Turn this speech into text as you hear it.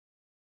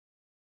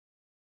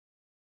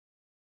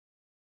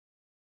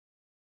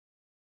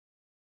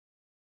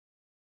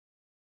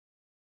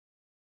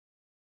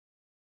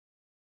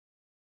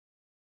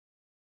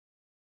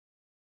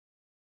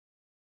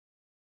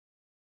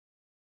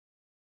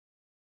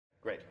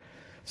Great.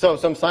 So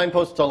some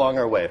signposts along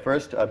our way.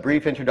 First, a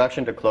brief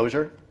introduction to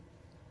Clojure,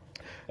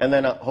 and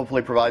then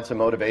hopefully provide some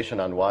motivation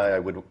on why I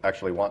would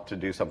actually want to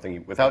do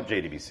something without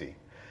JDBC.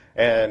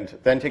 And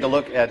then take a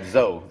look at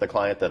Zoe, the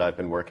client that I've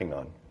been working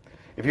on.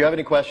 If you have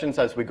any questions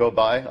as we go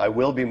by, I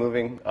will be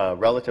moving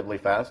relatively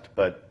fast,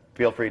 but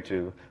feel free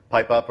to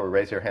pipe up or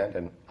raise your hand,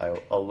 and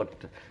I'll look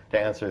to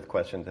answer the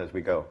questions as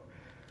we go.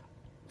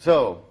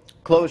 So,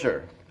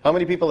 Clojure. How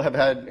many people have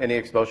had any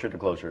exposure to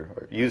Clojure,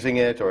 or using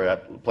it, or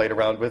have played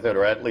around with it,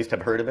 or at least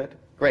have heard of it?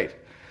 Great.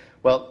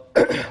 Well,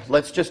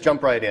 let's just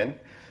jump right in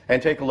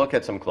and take a look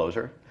at some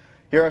Clojure.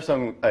 Here are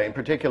some, in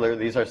particular,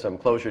 these are some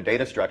Clojure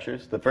data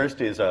structures. The first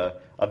is a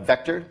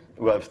vector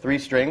of 3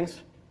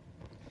 strings.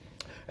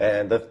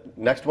 And the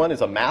next one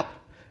is a map.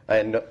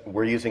 And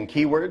we're using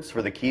keywords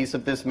for the keys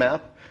of this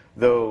map,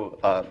 though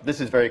this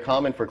is very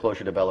common for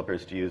Clojure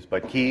developers to use.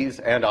 But keys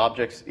and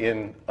objects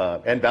and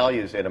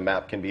values in a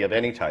map can be of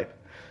any type.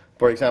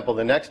 For example,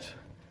 the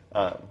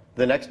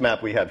next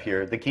map we have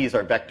here, the keys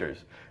are vectors.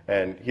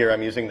 And here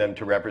I'm using them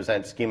to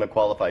represent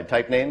schema-qualified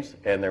type names,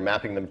 and they're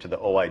mapping them to the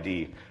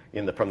OID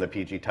from the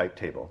PG type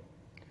table.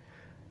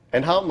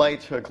 And how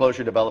might a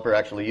Clojure developer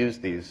actually use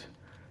these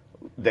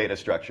data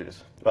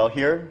structures? Well,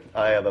 here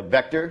I have a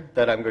vector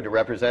that I'm going to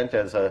represent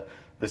as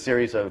the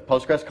series of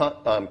Postgres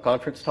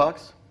conference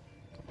talks.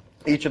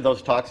 Each of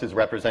those talks is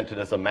represented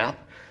as a map.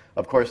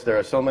 Of course, there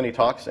are so many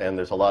talks, and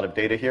there's a lot of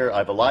data here.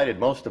 I've elided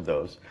most of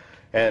those.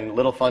 And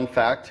little fun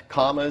fact,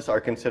 commas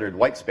are considered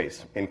white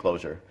space in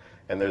Clojure.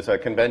 And there's a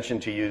convention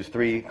to use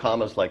 3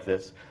 commas like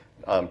this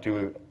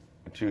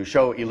to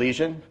show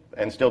elision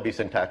and still be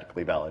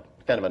syntactically valid.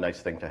 Kind of a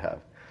nice thing to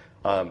have.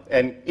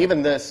 And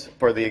even this,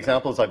 for the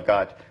examples I've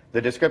got,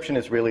 the description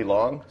is really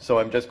long, so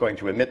I'm just going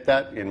to omit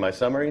that in my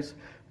summaries.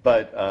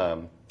 But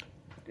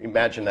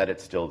imagine that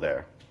it's still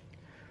there.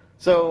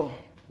 So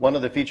one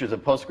of the features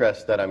of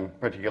Postgres that I'm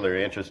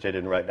particularly interested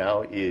in right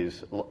now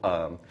is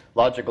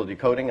logical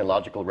decoding and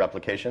logical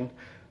replication.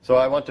 So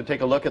I want to take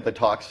a look at the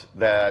talks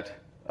that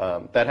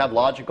have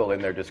logical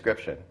in their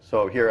description.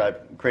 So here I'm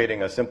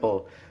creating a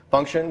simple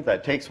function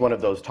that takes one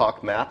of those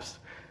talk maps,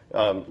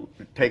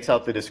 takes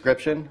out the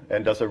description,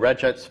 and does a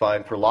regex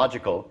find for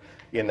logical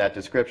in that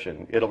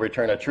description. It'll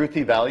return a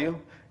truthy value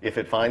if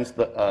it finds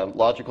the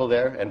logical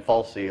there, and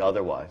falsy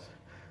otherwise.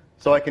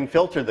 So I can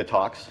filter the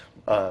talks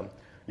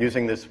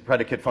using this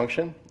predicate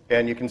function,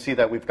 and you can see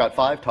that we've got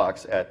 5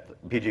 talks at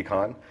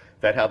PGCon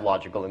that have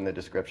logical in the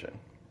description.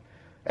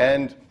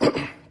 And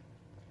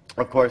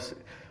of course,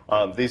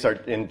 these are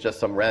in just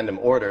some random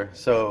order,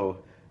 so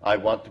I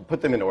want to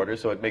put them in order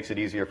so it makes it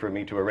easier for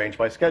me to arrange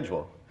my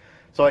schedule.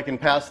 So I can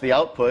pass the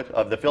output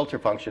of the filter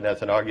function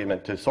as an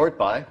argument to sort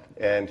by,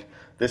 and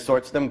this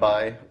sorts them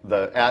by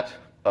the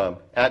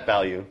at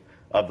value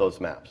of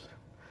those maps.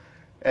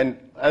 And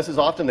as is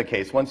often the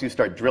case, once you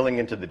start drilling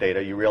into the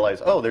data, you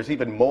realize, oh, there's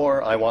even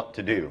more I want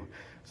to do.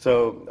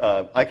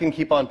 So I can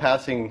keep on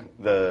passing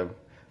the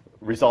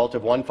result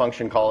of one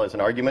function call as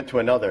an argument to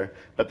another,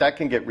 but that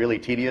can get really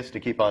tedious to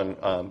keep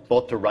on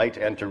both to write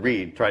and to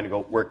read, trying to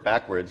go work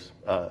backwards.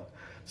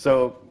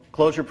 So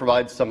Clojure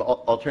provides some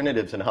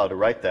alternatives in how to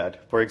write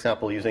that. For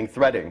example, using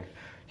threading.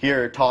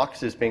 Here,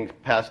 talks is being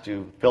passed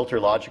to filter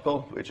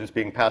logical, which is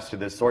being passed to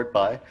this sort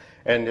by.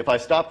 And if I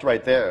stopped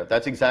right there,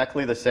 that's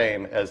exactly the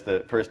same as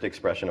the first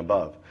expression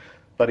above.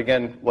 But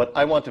again, what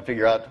I want to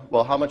figure out,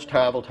 well, how much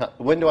travel time,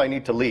 when do I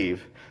need to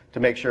leave to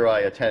make sure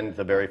I attend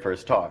the very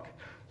first talk?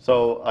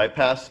 So I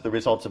pass the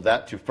results of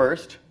that to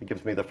first. It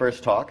gives me the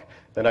first talk.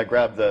 Then I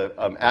grab the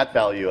at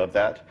value of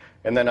that.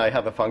 And then I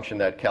have a function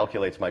that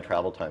calculates my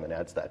travel time and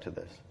adds that to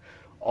this.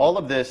 All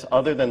of this,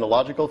 other than the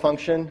logical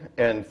function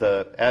and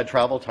the add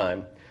travel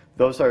time,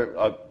 those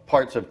are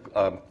parts of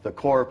the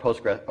core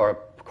Postgres or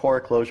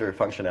core Clojure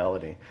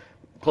functionality.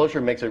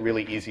 Clojure makes it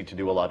really easy to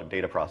do a lot of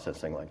data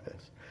processing like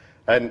this.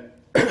 And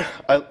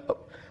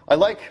I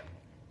like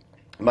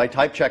my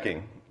type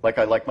checking like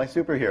I like my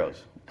superheroes,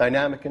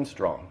 dynamic and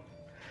strong.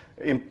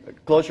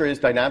 Clojure is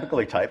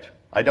dynamically typed.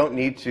 I don't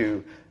need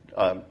to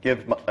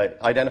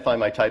identify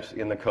my types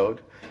in the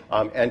code.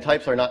 And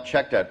types are not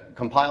checked at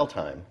compile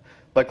time.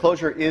 But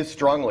Clojure is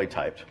strongly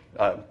typed.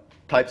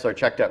 Types are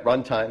checked at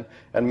runtime,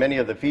 and many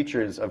of the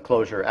features of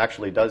Clojure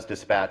actually does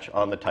dispatch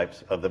on the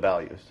types of the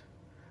values.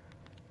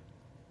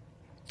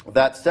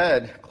 That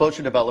said,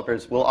 Clojure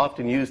developers will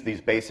often use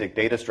these basic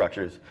data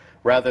structures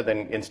rather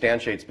than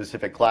instantiate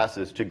specific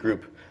classes to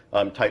group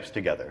types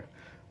together.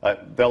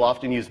 They'll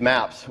often use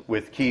maps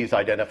with keys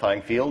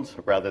identifying fields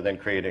rather than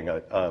creating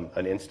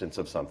an instance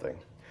of something.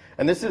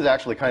 And this is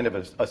actually kind of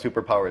a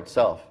superpower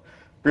itself.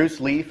 Bruce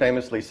Lee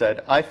famously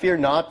said, "I fear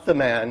not the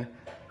man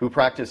who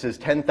practices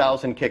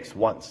 10,000 kicks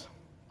once.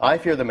 I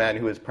fear the man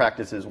who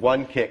practices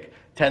one kick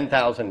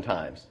 10,000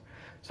 times."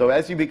 So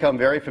as you become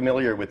very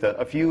familiar with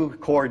a few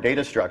core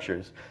data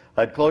structures,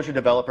 a Clojure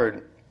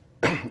developer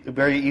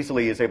very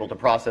easily is able to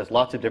process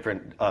lots of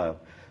different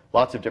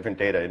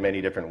data in many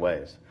different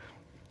ways.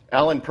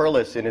 Alan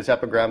Perlis, in his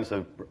Epigrams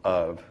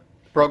of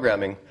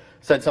Programming,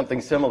 said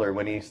something similar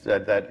when he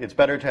said that it's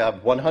better to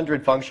have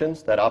 100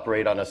 functions that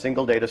operate on a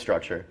single data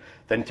structure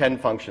than 10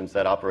 functions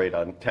that operate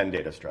on 10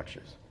 data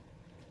structures.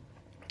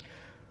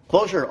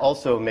 Clojure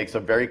also makes a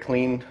very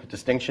clean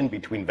distinction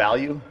between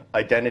value,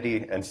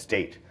 identity, and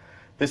state.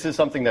 This is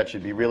something that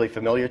should be really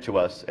familiar to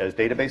us as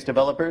database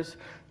developers.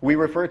 We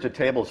refer to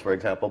tables, for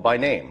example, by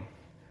name.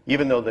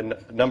 Even though the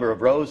number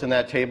of rows in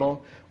that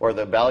table or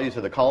the values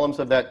of the columns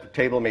of that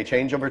table may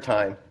change over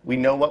time, we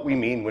know what we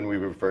mean when we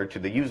refer to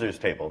the users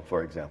table,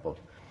 for example.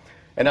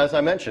 And as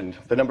I mentioned,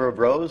 the number of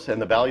rows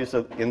and the values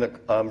in the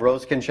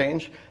rows can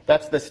change.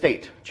 That's the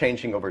state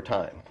changing over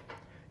time.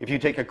 If you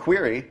take a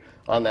query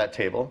on that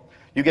table,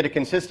 you get a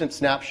consistent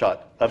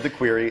snapshot of the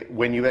query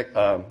when you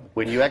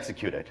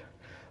execute it.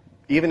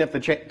 Even if the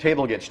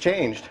table gets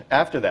changed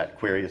after that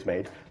query is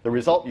made, the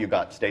result you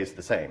got stays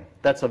the same.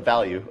 That's a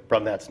value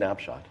from that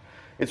snapshot.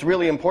 It's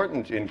really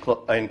important in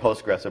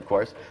Postgres, of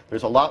course.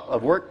 There's a lot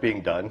of work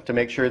being done to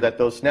make sure that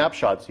those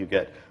snapshots you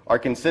get are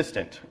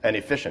consistent and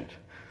efficient.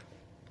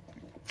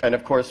 And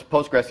of course,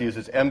 Postgres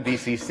uses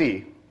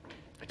MVCC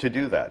to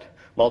do that,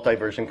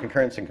 multi-version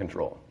concurrency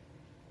control.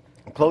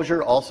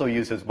 Clojure also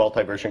uses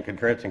multi-version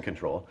concurrency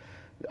control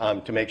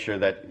to make sure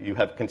that you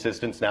have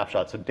consistent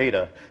snapshots of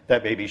data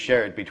that may be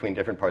shared between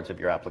different parts of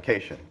your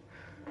application.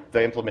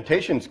 The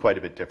implementation is quite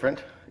a bit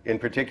different. In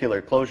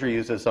particular, Clojure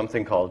uses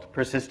something called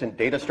persistent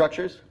data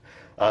structures.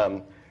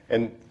 And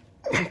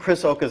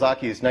Chris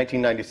Okazaki's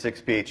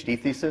 1996 PhD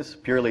thesis,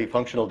 Purely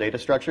Functional Data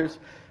Structures,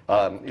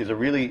 is a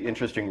really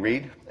interesting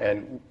read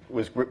and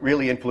was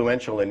really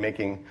influential in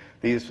making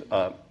these,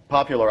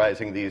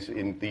 popularizing these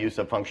in the use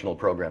of functional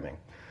programming.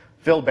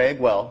 Phil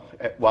Bagwell,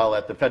 while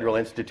at the Federal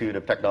Institute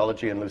of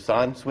Technology in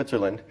Lausanne,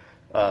 Switzerland,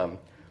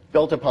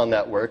 built upon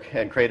that work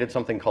and created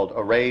something called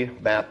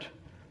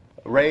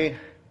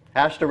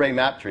hashed array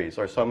map trees,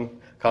 or some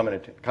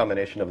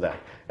combination of that.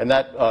 And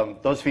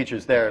that, those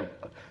features there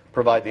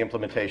provide the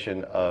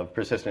implementation of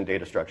persistent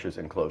data structures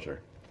in Clojure.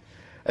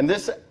 And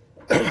this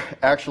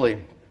actually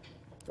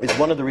is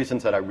one of the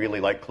reasons that I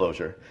really like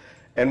Clojure.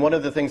 And one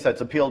of the things that's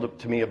appealed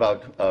to me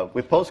about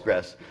with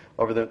Postgres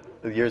over the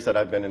years that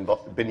I've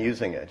been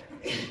using it.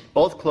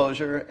 Both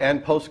Clojure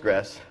and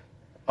Postgres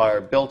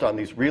are built on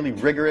these really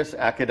rigorous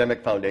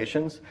academic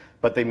foundations,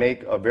 but they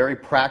make a very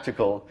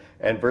practical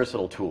and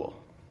versatile tool.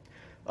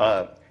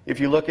 If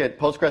you look at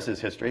Postgres'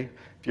 history,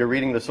 if you're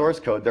reading the source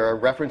code, there are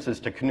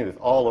references to Knuth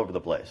all over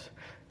the place.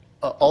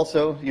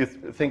 Also, you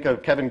think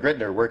of Kevin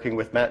Grittner working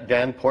with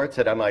Dan Ports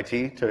at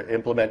MIT to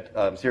implement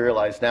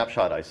serialized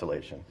snapshot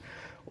isolation.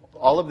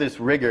 All of this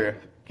rigor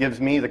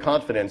gives me the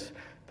confidence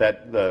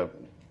that the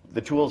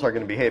tools are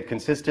going to behave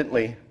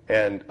consistently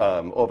and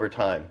over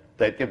time.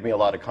 That gives me a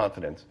lot of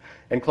confidence.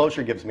 And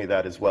Clojure gives me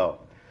that as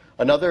well.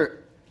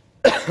 Another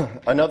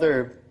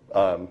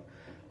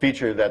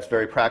feature that's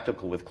very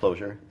practical with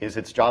Clojure is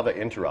its Java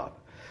interop.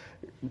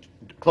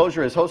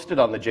 Clojure is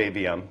hosted on the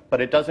JVM, but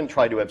it doesn't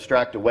try to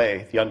abstract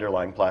away the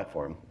underlying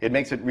platform. It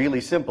makes it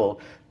really simple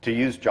to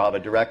use Java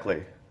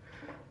directly.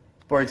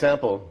 For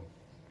example,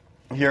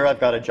 here I've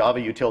got a Java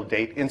util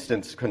date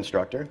instance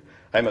constructor.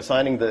 I'm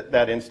assigning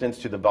that instance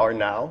to the var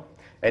now,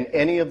 and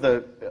any of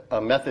the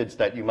methods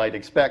that you might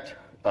expect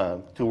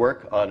to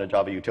work on a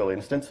Java util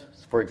instance,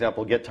 for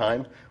example, get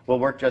time, will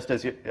work just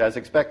as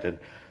expected.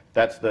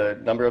 That's the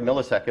number of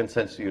milliseconds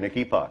since unique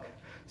epoch.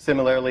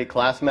 Similarly,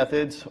 class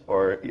methods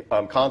or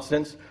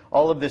constants,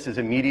 all of this is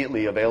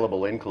immediately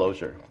available in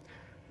Clojure.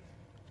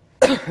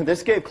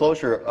 This gave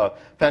Clojure a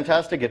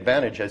fantastic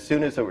advantage as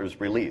soon as it was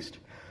released.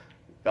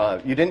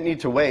 You didn't need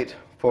to wait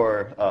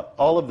for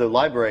all of the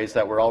libraries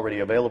that were already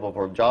available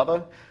for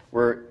Java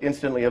were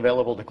instantly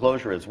available to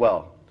Clojure as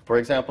well. For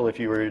example, if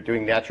you were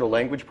doing natural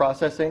language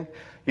processing,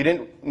 you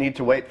didn't need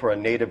to wait for a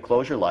native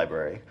Clojure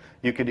library.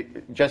 You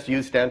could just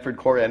use Stanford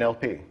Core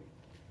NLP.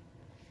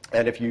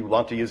 And if you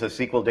want to use a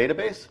SQL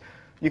database,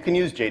 you can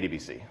use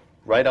JDBC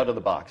right out of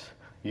the box.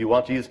 You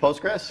want to use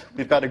Postgres?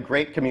 We've got a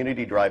great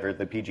community driver,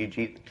 the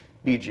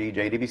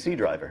PGJDBC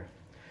Driver.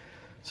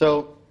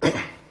 So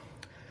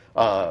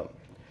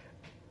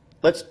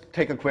let's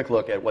take a quick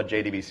look at what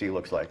JDBC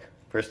looks like.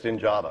 First in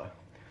Java.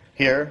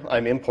 Here,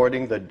 I'm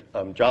importing the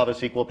Java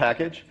SQL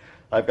package.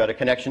 I've got a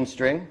connection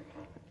string.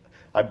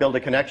 I build a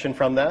connection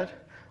from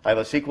that. I have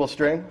a SQL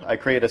string. I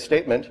create a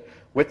statement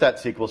with that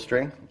SQL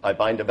string. I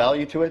bind a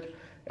value to it.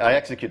 I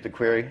execute the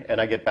query, and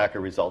I get back a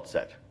result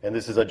set. And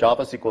this is a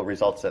Java SQL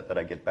result set that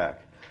I get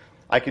back.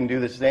 I can do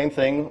the same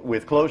thing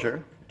with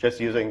Clojure, just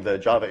using the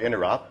Java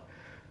interop.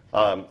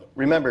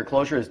 Remember,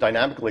 Clojure is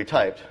dynamically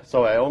typed,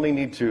 so I only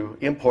need to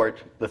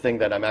import the thing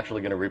that I'm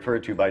actually going to refer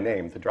to by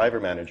name, the driver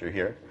manager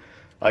here.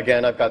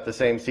 Again, I've got the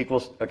same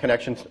SQL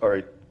connection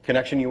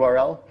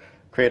URL.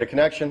 Create a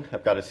connection.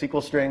 I've got a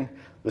SQL string.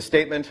 The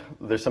statement,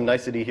 there's some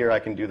nicety here. I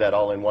can do that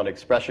all in one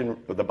expression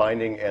with the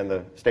binding and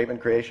the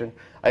statement creation.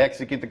 I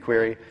execute the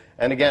query,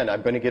 and again,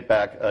 I'm going to get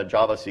back a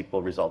Java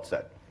SQL result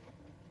set.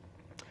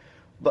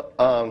 But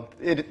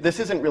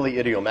this isn't really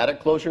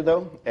idiomatic Clojure,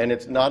 though, and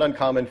it's not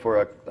uncommon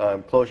for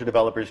Clojure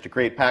developers to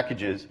create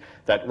packages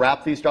that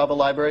wrap these Java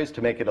libraries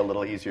to make it a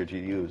little easier to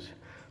use.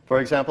 For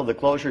example, the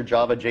Clojure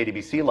Java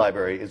JDBC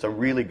library is a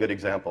really good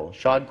example.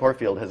 Shad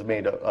Corfield has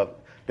been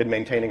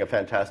maintaining a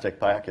fantastic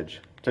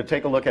package. To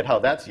take a look at how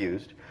that's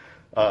used,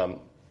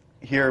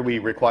 here we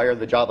require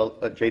the Java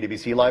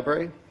JDBC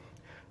library.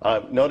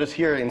 Notice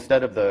here,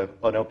 instead of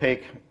an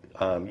opaque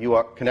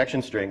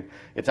connection string,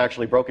 it's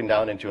actually broken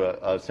down into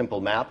a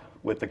simple map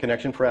with the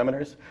connection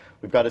parameters.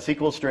 We've got a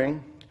SQL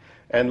string,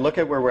 and look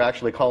at where we're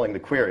actually calling the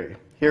query.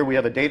 Here we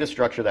have a data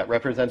structure that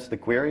represents the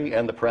query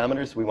and the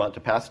parameters we want to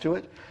pass to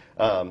it.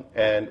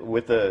 And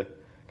with the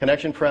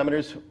connection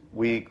parameters,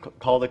 we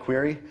call the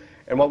query.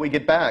 And what we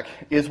get back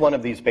is one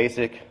of these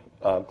basic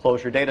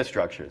Clojure data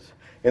structures.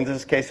 In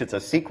this case, it's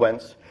a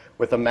sequence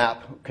with a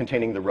map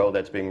containing the row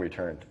that's being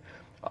returned.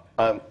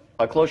 A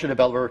Clojure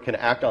developer can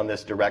act on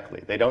this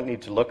directly. They don't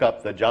need to look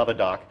up the Java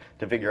doc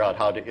to figure out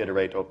how to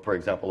iterate, for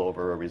example,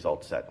 over a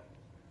result set.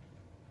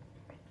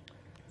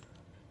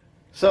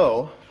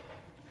 So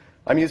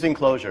I'm using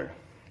Clojure.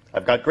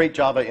 I've got great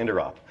Java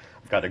interop.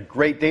 I've got a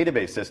great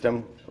database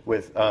system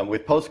with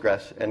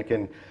Postgres,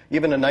 and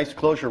even a nice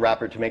Clojure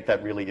wrapper to make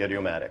that really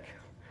idiomatic.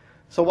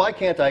 So why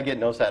can't I get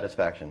no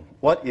satisfaction?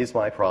 What is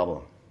my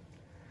problem?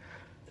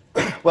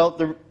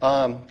 Well,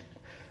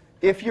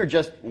 if you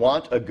just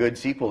want a good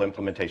SQL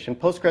implementation,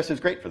 Postgres is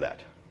great for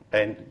that.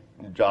 And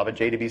Java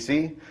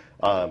JDBC,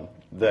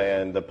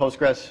 then the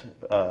Postgres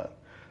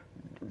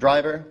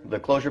driver, the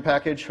Clojure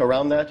package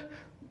around that,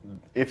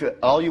 if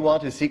all you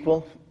want is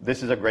SQL,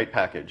 this is a great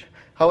package.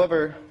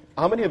 However,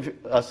 how many of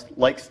us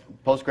like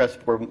Postgres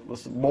for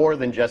more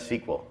than just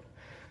SQL?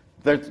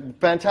 There's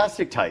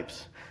fantastic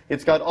types.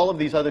 It's got all of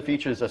these other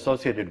features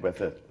associated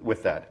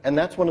with that. And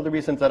that's one of the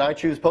reasons that I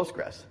choose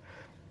Postgres.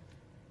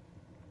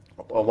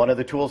 One of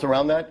the tools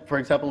around that, for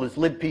example, is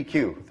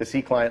libpq, the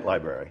C client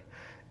library.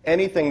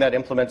 Anything that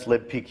implements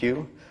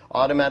libpq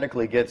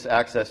automatically gets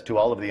access to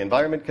all of the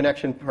environment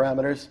connection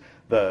parameters,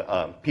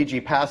 the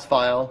PG pass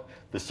file,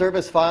 the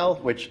service file,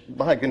 which,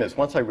 my goodness,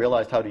 once I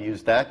realized how to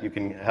use that, you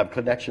can have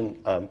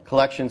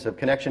collections of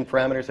connection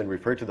parameters and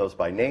refer to those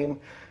by name.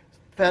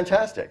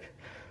 Fantastic.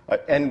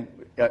 And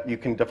you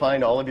can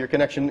define all of your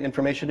connection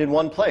information in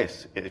one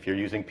place. If you're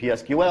using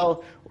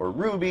PSQL or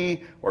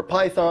Ruby or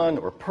Python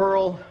or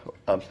Perl,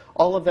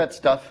 all of that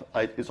stuff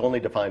is only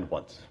defined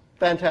once.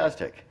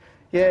 Fantastic.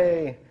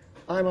 Yay,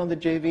 I'm on the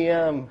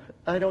JVM.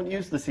 I don't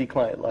use the C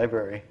client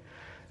library.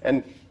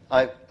 And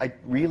I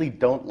really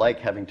don't like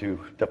having to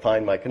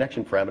define my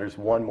connection parameters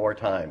one more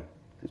time.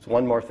 It's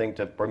one more thing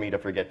for me to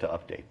forget to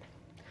update.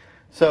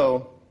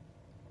 So,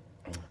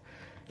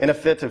 in a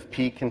fit of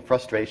pique and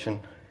frustration,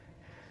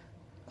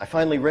 I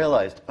finally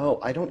realized, oh,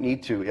 I don't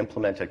need to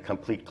implement a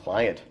complete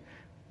client.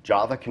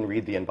 Java can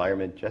read the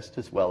environment just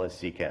as well as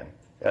C can.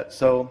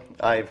 So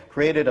I've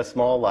created a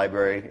small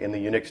library in the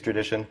Unix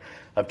tradition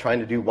of trying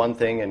to do one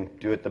thing and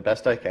do it the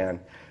best I can.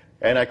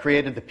 And I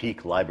created the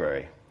Peek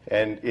library.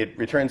 And it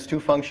returns two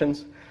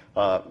functions.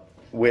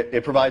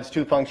 It provides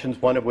two functions,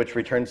 one of which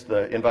returns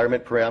the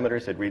environment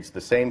parameters. It reads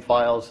the same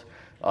files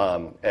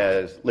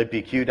as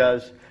libpq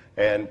does,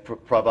 and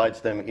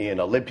provides them in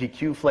a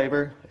libpq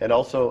flavor. And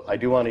also, I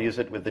do want to use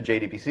it with the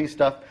JDBC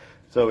stuff.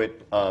 So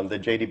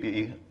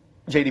the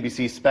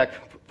JDBC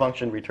spec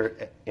function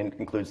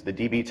includes the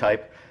DB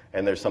type,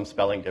 and there's some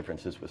spelling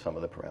differences with some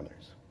of the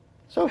parameters.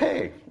 So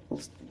hey,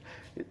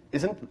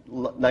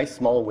 isn't nice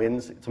small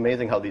wins? It's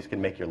amazing how these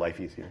can make your life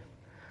easier.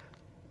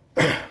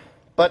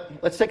 But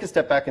let's take a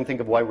step back and think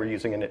of why we're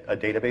using a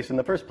database in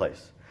the first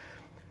place.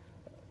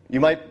 You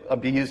might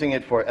be using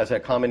it as a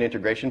common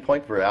integration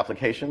point for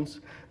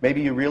applications.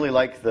 Maybe you really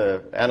like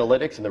the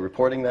analytics and the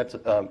reporting that's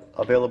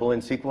available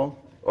in SQL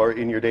or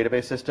in your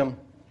database system.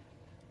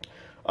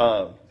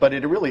 But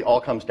it really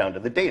all comes down to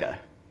the data,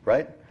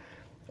 right?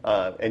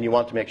 And you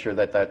want to make sure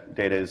that that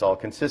data is all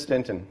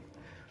consistent. And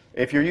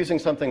if you're using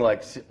something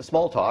like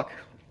Smalltalk,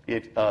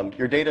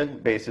 your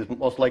database is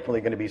most likely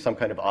going to be some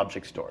kind of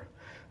object store.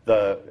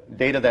 The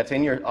data that's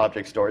in your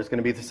object store is going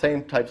to be the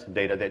same types of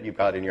data that you've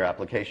got in your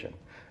application.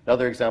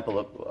 Another example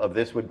of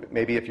this would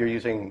maybe if you're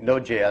using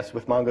Node.js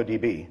with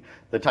MongoDB.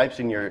 The types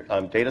in your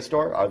data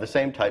store are the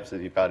same types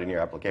that you've got in your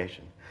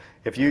application.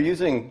 If you're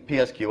using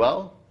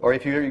PSQL, or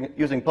if you're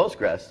using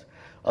Postgres,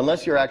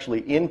 unless you're actually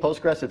in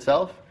Postgres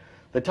itself,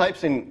 the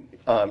types in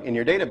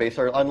your database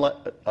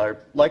are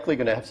likely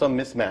going to have some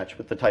mismatch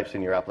with the types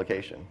in your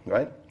application,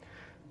 right?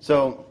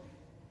 So,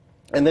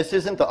 and this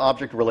isn't the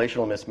object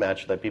relational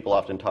mismatch that people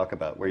often talk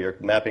about, where you're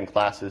mapping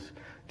classes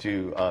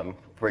to,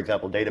 for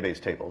example,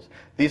 database tables.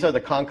 These are the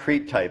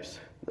concrete types,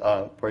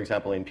 for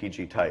example, in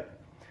PG type.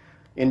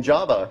 In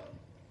Java,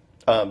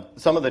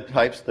 some of the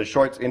types, the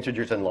shorts,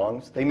 integers, and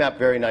longs, they map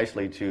very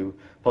nicely to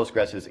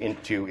Postgres'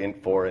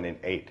 int2, int4,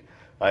 and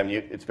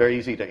int8. It's very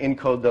easy to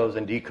encode those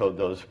and decode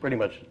those pretty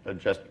much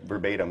just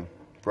verbatim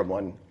from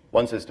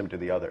one system to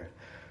the other.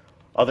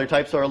 Other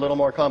types are a little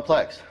more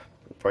complex.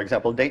 For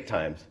example, date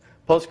times.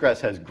 Postgres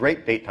has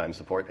great date time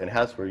support and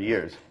has for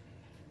years.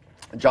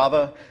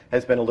 Java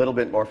has been a little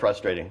bit more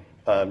frustrating.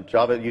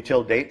 Java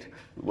util date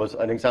was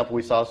an example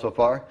we saw so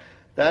far.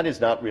 That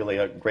is not really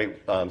a great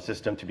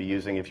system to be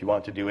using if you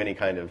want to do any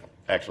kind of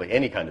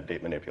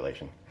date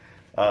manipulation.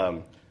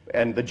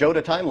 And the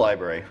JOTA time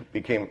library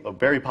became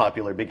very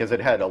popular because it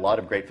had a lot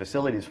of great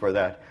facilities for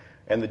that.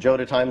 And the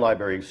JOTA time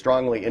library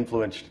strongly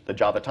influenced the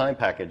Java time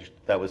package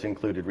that was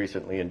included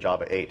recently in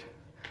Java 8.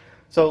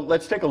 So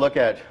let's take a look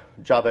at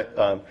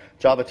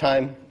Java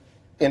time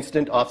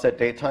instant offset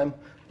date time.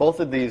 Both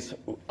of these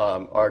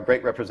are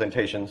great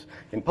representations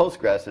in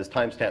Postgres as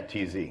timestamp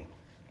TZ.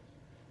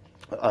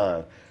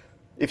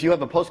 If you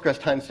have a Postgres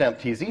timestamp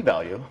TZ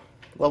value,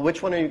 well,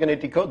 which one are you going to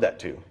decode that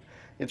to?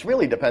 It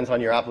really depends on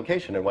your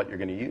application and what you're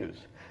going to use.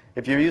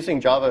 If you're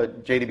using Java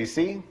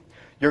JDBC,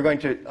 you're going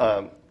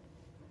to,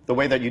 the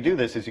way that you do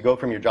this is you go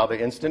from your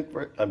Java instant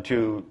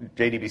to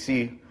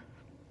JDBC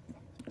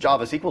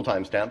Java SQL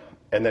timestamp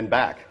and then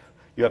back.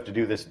 You have to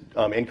do this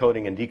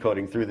encoding and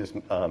decoding through this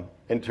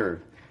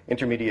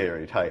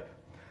intermediary type.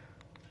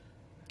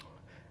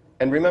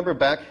 And remember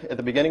back at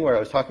the beginning where I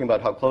was talking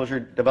about how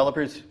Clojure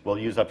developers will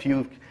use a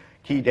few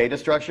key data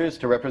structures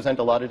to represent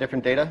a lot of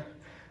different data?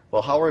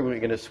 Well, how are we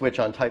going to switch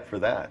on type for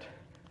that?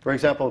 For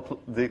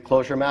example, the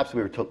Clojure maps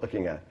we were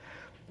looking at.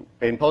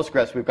 In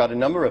Postgres, we've got a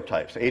number of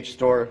types,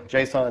 HStore,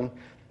 JSON,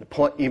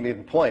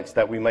 even points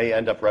that we may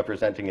end up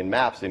representing in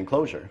maps in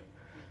Clojure.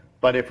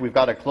 But if we've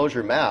got a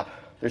Clojure map,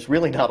 there's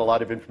really not a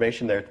lot of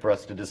information there for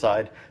us to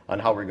decide on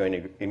how we're going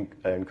to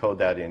encode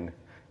that in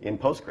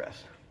Postgres.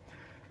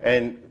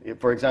 And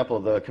for example,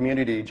 the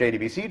community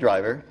JDBC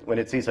driver, when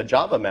it sees a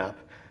Java map,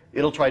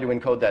 it'll try to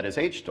encode that as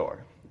HStore.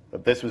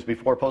 But this was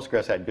before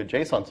Postgres had good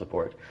JSON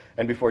support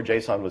and before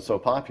JSON was so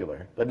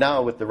popular. But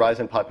now with the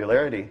rise in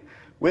popularity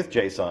with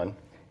JSON,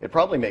 it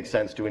probably makes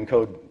sense to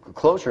encode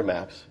Clojure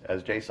maps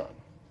as JSON.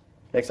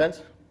 Make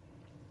sense?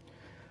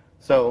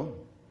 So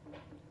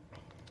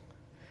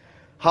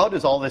how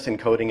does all this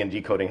encoding and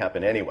decoding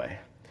happen anyway?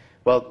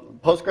 Well,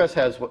 Postgres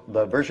has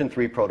the version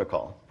 3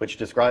 protocol, which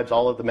describes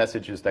all of the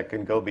messages that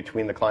can go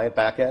between the client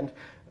backend.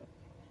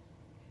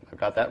 I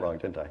got that wrong,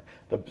 didn't I?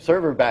 The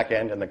server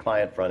backend and the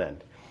client front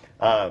end.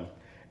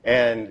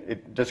 And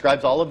it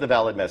describes all of the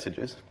valid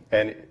messages.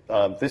 And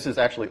this is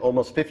actually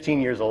almost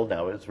 15 years old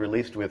now. It was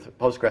released with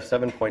Postgres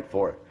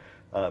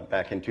 7.4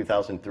 back in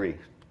 2003.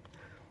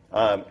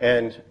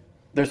 And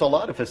there's a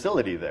lot of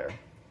facility there.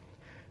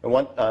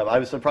 And I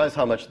was surprised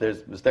how much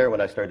was there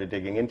when I started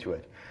digging into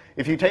it.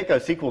 If you take a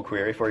SQL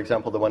query, for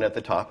example, the one at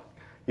the top,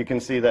 you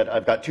can see that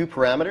I've got 2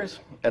 parameters,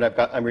 and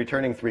I'm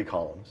returning 3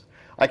 columns.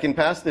 I can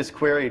pass this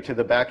query to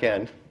the back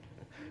end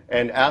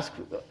and ask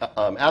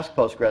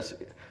Postgres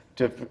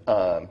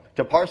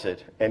to parse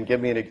it and give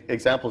me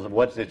examples of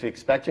what it's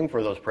expecting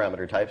for those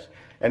parameter types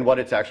and what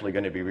it's actually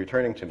going to be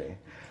returning to me.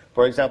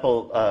 For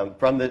example,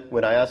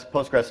 when I ask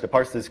Postgres to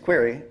parse this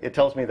query, it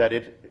tells me that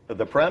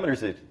the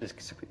parameters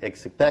it's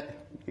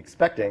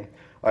expecting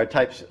are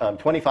types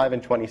 25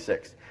 and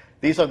 26.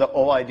 These are the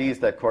OIDs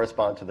that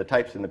correspond to the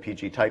types in the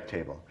PG type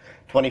table.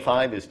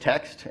 25 is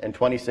text, and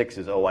 26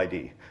 is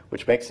OID,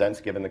 which makes sense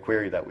given the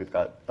query that we've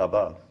got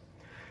above.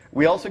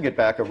 We also get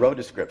back a row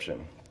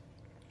description.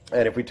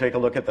 And if we take a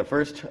look at the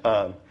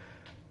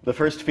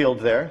first field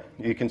there,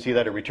 you can see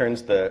that it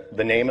returns the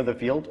name of the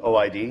field,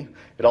 OID.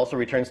 It also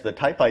returns the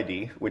type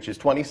ID, which is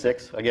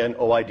 26, again,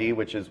 OID,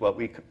 which is what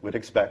we would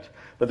expect.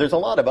 But there's a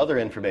lot of other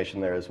information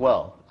there as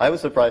well. I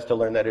was surprised to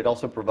learn that it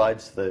also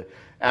provides the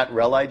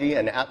 @rel ID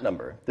and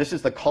 @number. This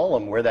is the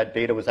column where that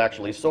data was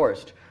actually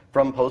sourced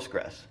from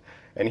Postgres.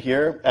 And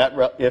here,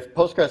 if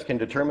Postgres can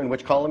determine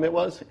which column it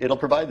was, it'll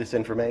provide this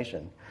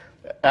information.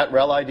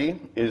 @rel ID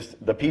is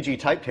the PG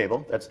type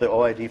table. That's the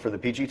OID for the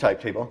PG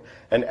type table.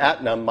 And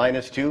 @num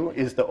 -2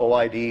 is the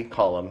OID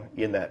column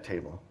in that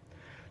table.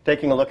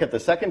 Taking a look at the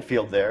second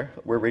field there,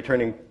 we're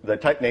returning the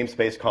type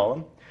namespace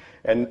column.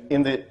 And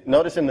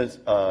notice in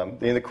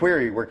the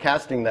query, we're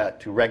casting that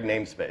to reg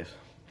namespace.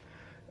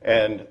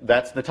 And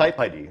that's the type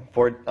ID.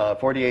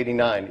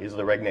 4089 is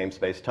the reg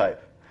namespace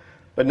type.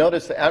 But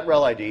notice the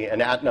 @rel ID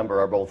and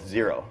 @number are both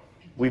 0.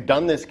 We've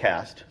done this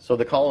cast, so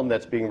the column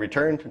that's being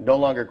returned no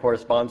longer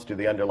corresponds to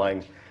the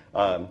underlying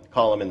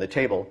column in the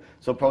table,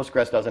 so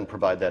Postgres doesn't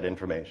provide that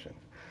information.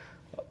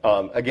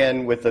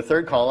 Again, with the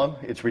third column,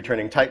 it's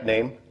returning type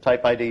name.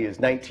 Type ID is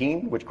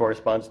 19, which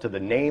corresponds to the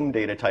name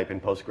data type in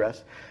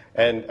Postgres.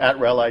 And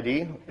 @rel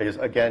ID is,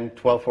 again,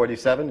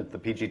 1247 at the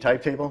PG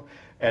type table.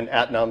 And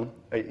 @num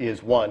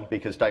is 1,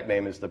 because type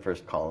name is the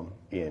first column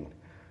in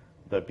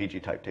the PG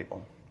type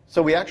table.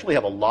 So we actually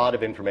have a lot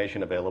of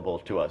information available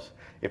to us.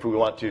 If we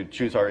want to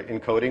choose our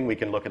encoding, we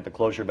can look at the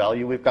Clojure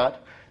value we've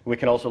got. We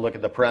can also look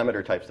at the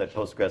parameter types that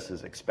Postgres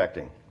is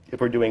expecting.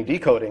 If we're doing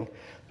decoding,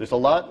 there's a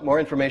lot more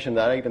information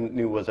that I even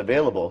knew was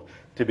available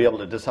to be able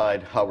to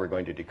decide how we're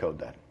going to decode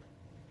that.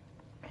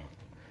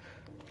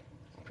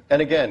 And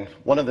again,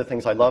 one of the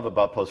things I love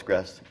about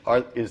Postgres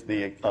is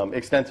the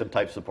extensive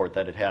type support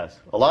that it has.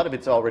 A lot of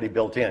it's already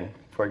built in.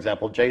 For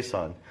example,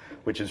 JSON,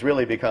 which has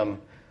really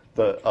become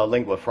the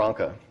lingua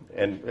franca.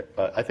 And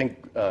I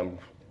think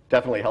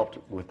definitely helped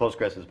with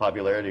Postgres'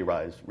 popularity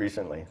rise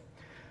recently.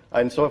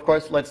 And so, of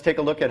course, let's take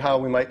a look at how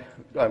we might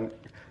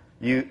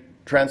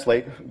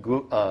translate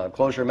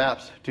Clojure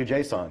maps to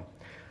JSON.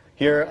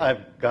 Here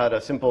I've got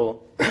a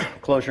simple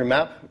Clojure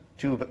map,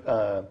 2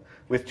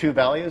 with 2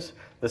 values.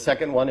 The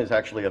second one is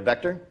actually a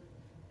vector.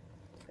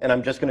 And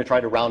I'm just going to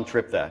try to round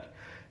trip that.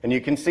 And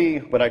you can see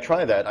when I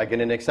try that, I get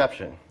an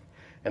exception.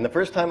 And the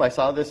first time I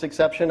saw this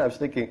exception, I was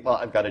thinking, well,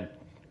 I've got a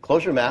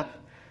Clojure map.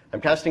 I'm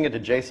casting it to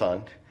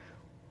JSON.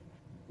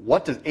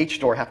 What does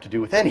HStore have to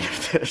do with any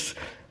of this?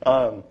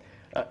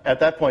 At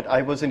that point, I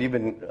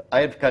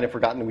had kind of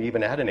forgotten we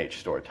even had an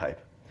HStore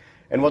type.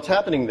 And what's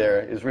happening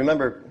there is,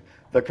 remember,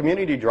 the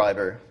community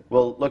driver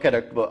will look at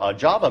a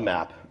Java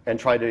map and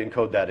try to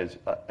encode that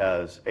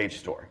as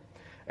HStore.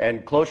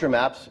 And Clojure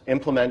maps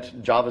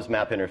implement Java's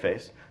map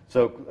interface.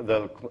 So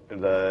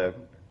the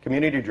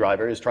community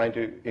driver is trying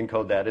to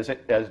encode that as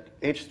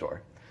HStore.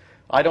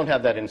 I don't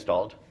have that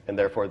installed, and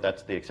therefore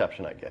that's the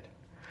exception I get.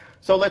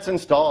 So let's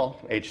install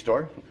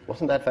HStore.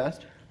 Wasn't that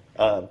fast?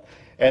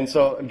 And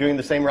so I'm doing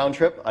the same round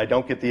trip. I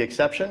don't get the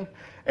exception.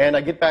 And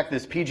I get back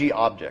this PG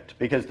object,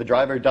 because the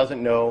driver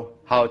doesn't know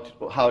how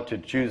to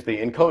choose the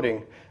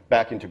encoding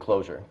back into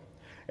Clojure.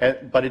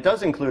 But it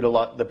does include a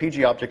lot. The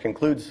PG object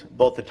includes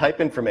both the type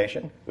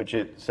information, which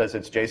it says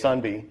it's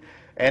JSON-B,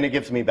 and it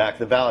gives me back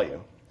the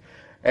value.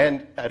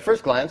 And at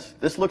first glance,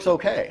 this looks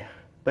OK.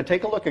 But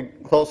take a look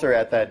closer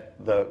at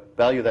the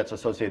value that's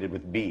associated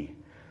with B.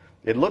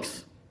 It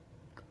looks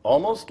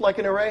almost like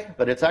an array,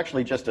 but it's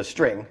actually just a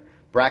string,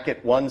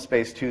 bracket 1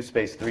 space 2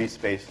 space 3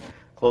 space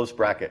close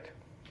bracket.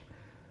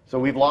 So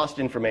we've lost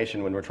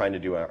information when we're trying to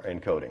do our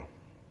encoding.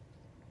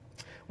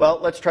 Well,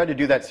 let's try to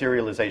do that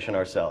serialization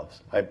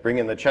ourselves. I bring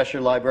in the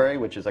Cheshire library,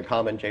 which is a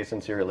common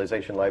JSON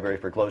serialization library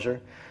for Clojure.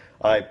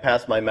 I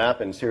pass my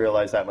map and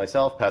serialize that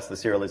myself, pass the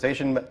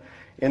serialization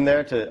in there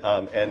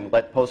and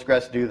let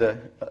Postgres do the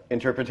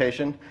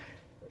interpretation.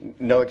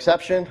 No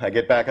exception. I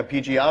get back a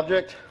PG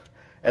object.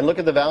 And look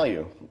at the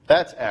value.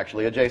 That's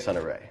actually a JSON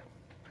array.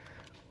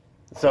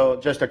 So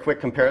just a quick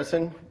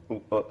comparison.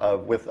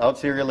 Without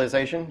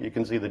serialization, you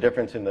can see the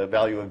difference in the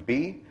value of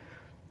B.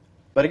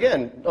 But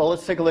again,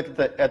 let's take a look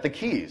at the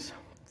keys.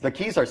 The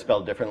keys are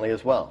spelled differently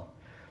as well.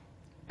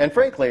 And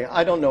frankly,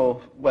 I don't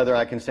know whether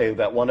I can say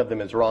that one of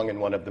them is wrong and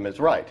one of them is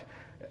right.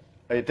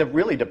 It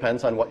really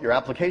depends on what your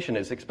application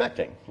is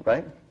expecting,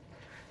 right?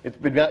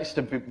 It'd be nice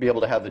to be able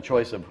to have the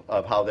choice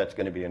of how that's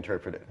going to be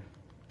interpreted.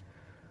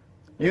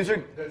 That's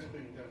being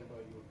done by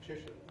your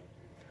Cheshire.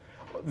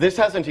 This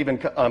hasn't even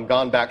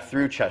gone back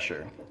through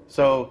Cheshire.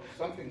 So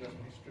something must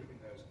be stripping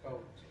those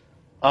codes.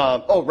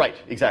 Oh, right,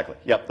 exactly.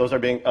 Yep, those are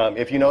being.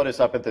 If you notice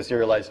up at the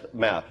serialized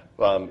map,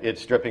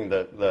 it's stripping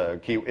the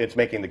key. It's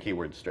making the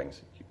keyword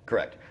strings.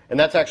 Correct. And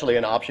that's actually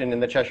an option in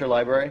the Cheshire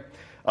library.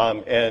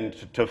 And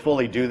to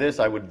fully do this,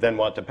 I would then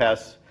want to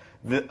pass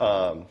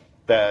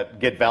that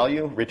get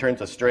value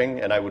returns a string,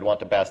 and I would want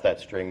to pass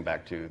that string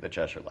back to the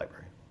Cheshire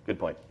library. Good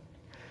point.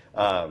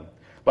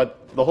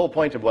 But the whole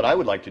point of what I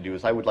would like to do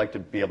is I would like to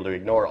be able to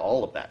ignore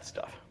all of that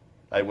stuff.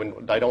 I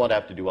don't want to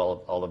have to do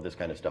all of this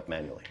kind of stuff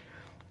manually.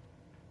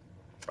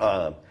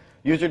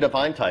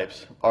 User-defined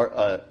types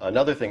are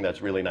another thing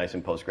that's really nice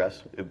in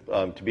Postgres,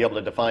 to be able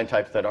to define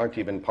types that aren't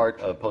even part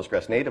of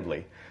Postgres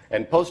natively.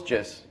 And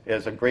PostGIS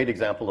is a great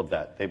example of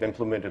that. They've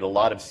implemented a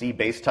lot of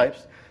C-based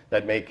types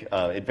that make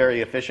it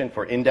very efficient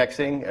for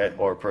indexing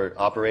or for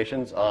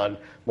operations on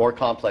more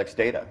complex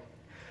data.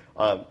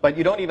 But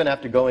you don't even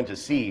have to go into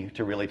C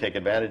to really take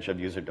advantage of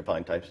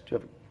user-defined types. Do you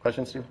have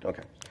questions, Stu?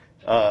 OK.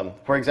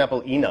 For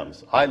example,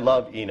 enums. I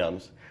love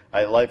enums.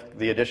 I like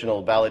the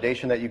additional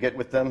validation that you get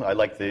with them. I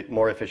like the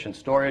more efficient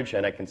storage,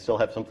 and I can still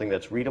have something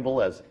that's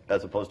readable as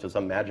opposed to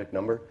some magic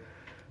number.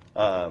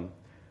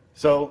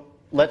 So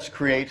let's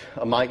create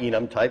a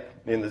myEnum type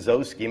in the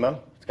Zoe schema.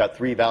 It's got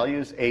 3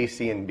 values, A,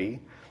 C, and B.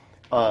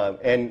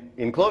 And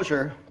in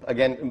Clojure,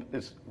 again,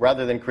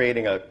 rather than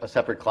creating a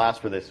separate class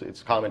for this,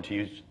 it's common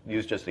to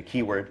use just a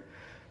keyword.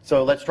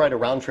 So let's try to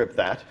round trip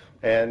that.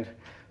 And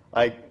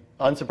I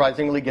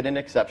unsurprisingly get an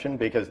exception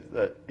because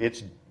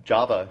it's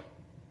Java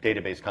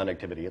database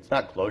connectivity. It's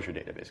not Clojure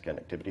database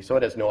connectivity, so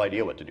it has no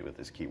idea what to do with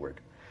this keyword.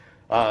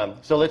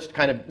 So let's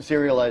kind of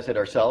serialize it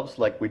ourselves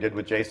like we did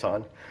with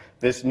JSON.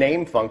 This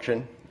name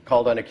function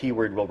called on a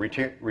keyword will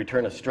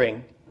return a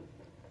string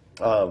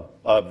of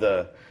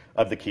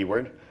the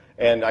keyword.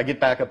 And I get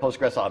back a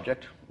Postgres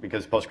object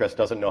because Postgres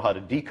doesn't know how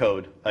to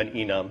decode an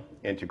enum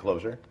into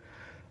Clojure.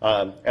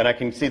 And I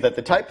can see that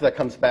the type that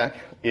comes back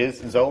is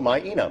Zoe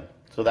myEnum.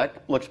 So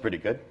that looks pretty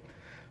good.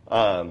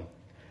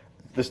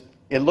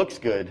 It looks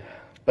good,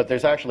 but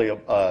there's actually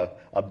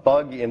a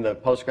bug in the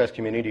Postgres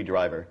community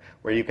driver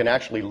where you can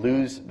actually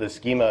lose the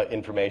schema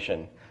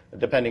information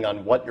depending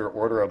on what your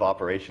order of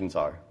operations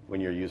are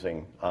when you're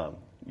using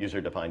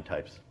user-defined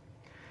types.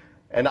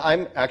 And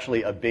I'm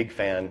actually a big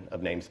fan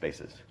of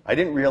namespaces. I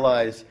didn't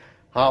realize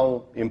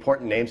how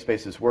important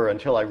namespaces were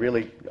until I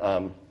really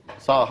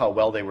saw how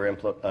well they were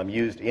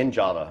used in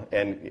Java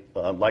and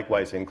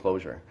likewise in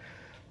Clojure.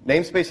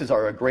 Namespaces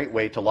are a great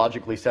way to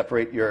logically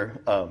separate your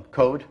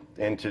code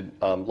into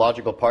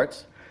logical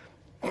parts.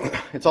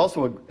 It's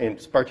also,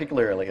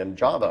 particularly in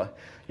Java,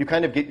 you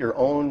kind of get your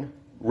own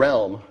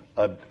realm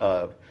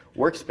of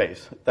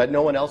workspace that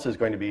no one else is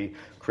going to be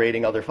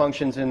creating other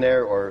functions in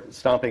there or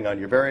stomping on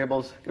your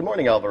variables. Good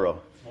morning,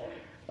 Alvaro.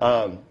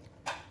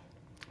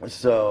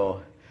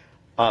 So,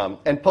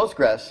 and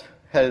Postgres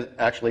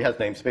actually has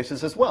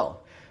namespaces as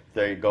well.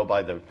 They go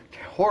by the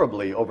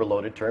horribly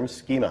overloaded term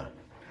schema.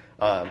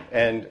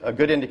 And a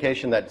good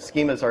indication that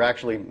schemas are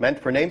actually meant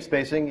for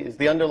namespacing is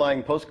the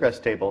underlying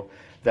Postgres table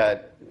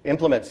that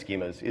implements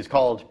schemas is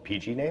called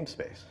PG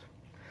namespace.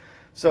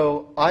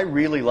 So I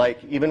really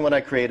like, even when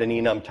I create an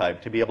enum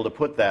type, to be able to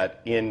put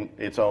that in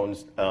its own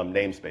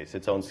namespace,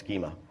 its own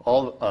schema.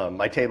 All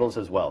my tables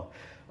as well.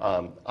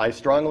 I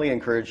strongly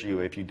encourage you,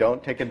 if you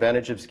don't take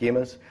advantage of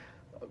schemas,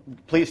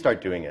 please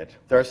start doing it.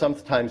 There are some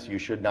times you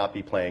should not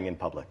be playing in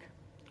public.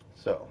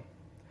 So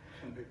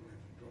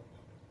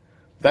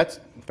that's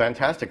a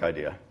fantastic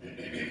idea.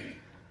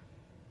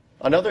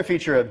 Another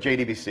feature of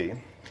JDBC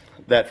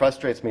that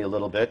frustrates me a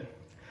little bit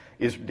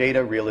is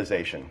data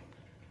realization.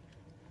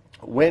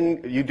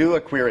 When you do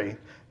a query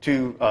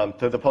to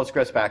the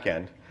Postgres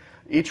backend,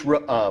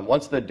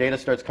 once the data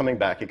starts coming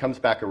back, it comes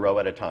back a row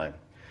at a time.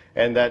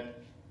 And that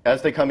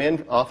as they come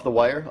in off the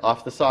wire,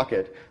 off the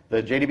socket,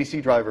 the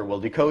JDBC driver will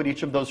decode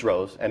each of those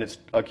rows, and it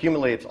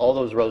accumulates all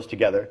those rows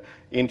together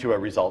into a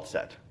result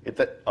set.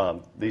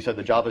 These are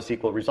the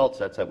JavaSQL result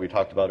sets that we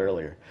talked about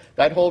earlier.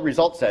 That whole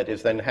result set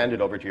is then handed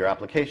over to your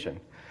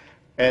application.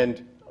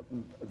 And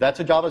that's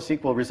a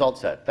JavaSQL result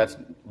set. That's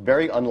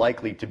very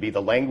unlikely to be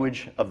the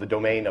language of the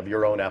domain of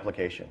your own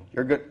application.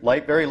 You're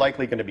very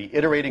likely going to be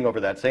iterating over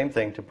that same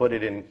thing to put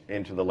it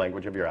into the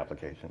language of your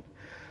application.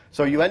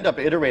 So you end up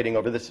iterating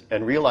over this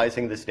and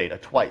realizing this data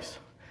twice.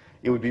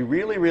 It would be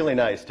really, really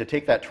nice to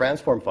take that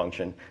transform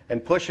function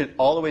and push it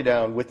all the way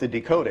down with the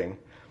decoding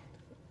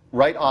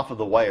right off of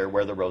the wire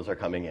where the rows are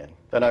coming in.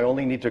 Then I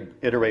only need to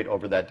iterate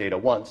over that data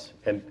once,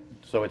 and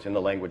so it's in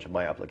the language of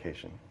my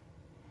application.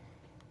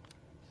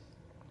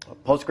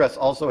 Postgres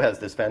also has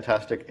this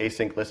fantastic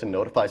async listen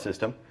notify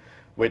system,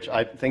 which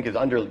I think is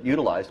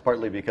underutilized,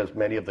 partly because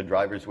many of the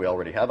drivers we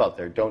already have out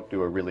there don't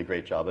do a really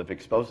great job of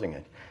exposing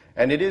it.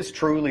 And it is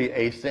truly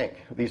async.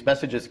 These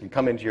messages can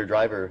come into your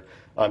driver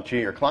to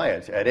your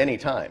clients at any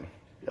time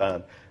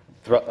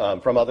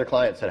from other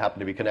clients that happen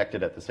to be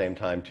connected at the same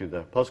time to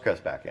the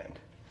Postgres backend.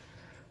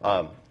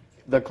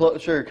 The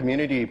Clojure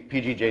community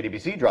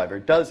PGJDBC driver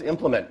does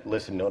implement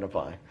listen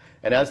notify.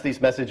 And as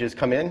these messages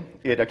come in,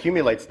 it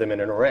accumulates them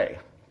in an array.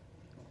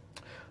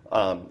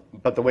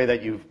 But the way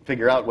that you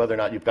figure out whether or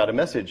not you've got a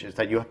message is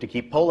that you have to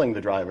keep polling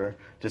the driver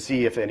to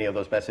see if any of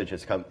those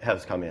messages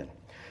has come in.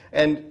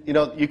 And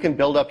you can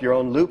build up your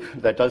own loop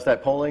that does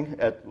that polling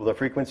at the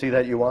frequency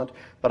that you want,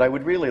 but I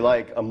would really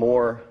like a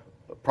more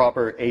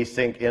proper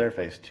async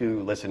interface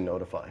to listen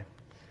notify.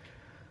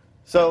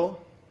 So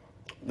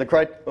the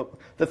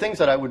things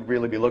that I would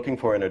really be looking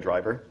for in a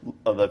driver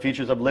are the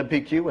features of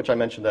libpq, which I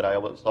mentioned that I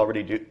was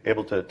already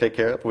able to take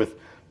care of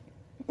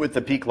with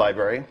the peak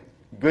library.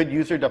 Good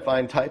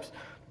user-defined types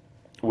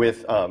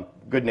with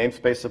good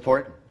namespace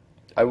support.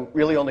 I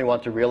really only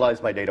want to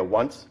realize my data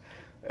once,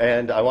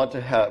 and I want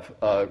to have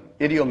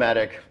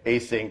idiomatic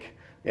async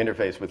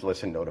interface with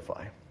listen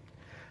notify.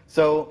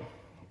 So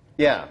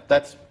yeah,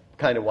 that's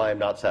kind of why I'm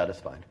not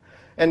satisfied.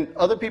 And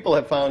other people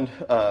have found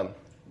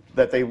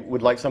that they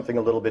would like something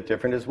a little bit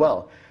different as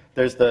well.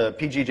 There's the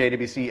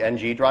PGJDBC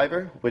NG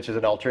driver, which is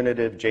an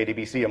alternative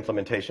JDBC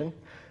implementation.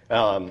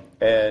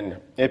 And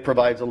it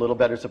provides a little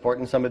better support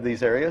in some of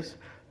these areas.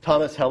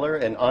 Thomas Heller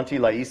and Antti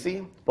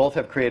Laisi both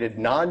have created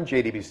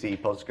non-JDBC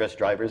Postgres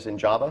drivers in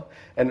Java.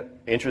 And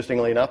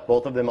interestingly enough,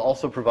 both of them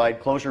also provide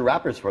Clojure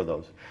wrappers for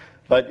those.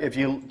 But if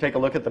you take a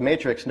look at the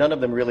matrix, none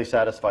of them really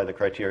satisfy the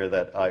criteria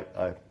that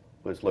I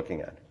was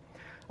looking at.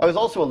 I was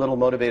also a little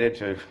motivated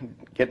to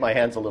get my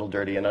hands a little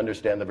dirty and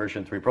understand the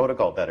version 3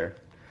 protocol better.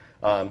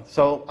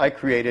 So I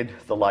created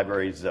the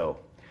library Zo.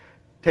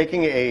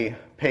 Taking a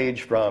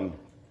page from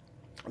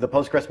the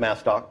Postgres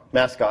mascot,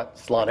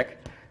 Slonic,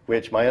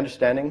 which my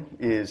understanding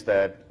is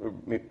that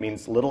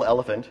means little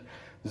elephant.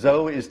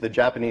 Zo is the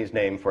Japanese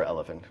name for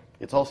elephant.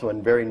 It's also a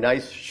very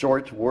nice,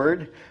 short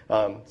word,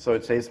 so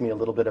it saves me a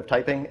little bit of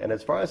typing. And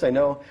as far as I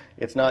know,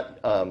 it's not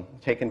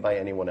taken by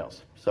anyone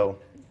else. So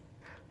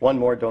one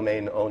more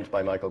domain owned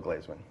by Michael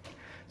Glaesemann.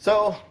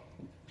 So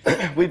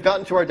we've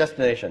gotten to our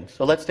destination.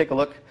 So let's take a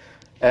look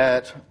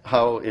at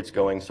how it's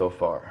going so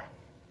far.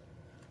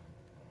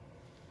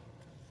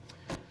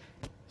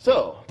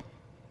 So,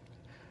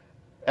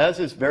 as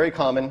is very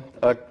common,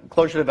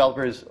 Clojure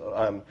developers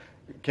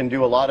can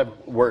do a lot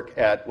of work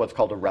at what's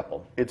called a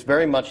REPL. It's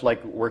very much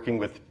like working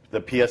with the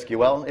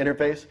PSQL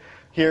interface.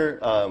 Here,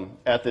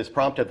 at this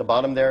prompt at the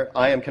bottom there,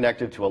 I am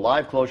connected to a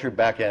live Clojure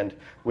backend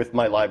with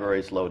my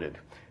libraries loaded.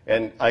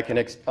 And I can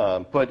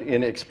put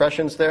in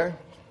expressions there.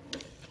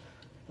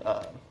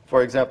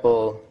 For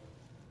example,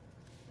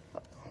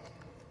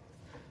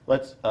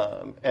 let's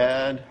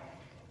add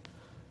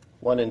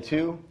 1 and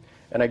 2.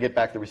 And I get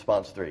back the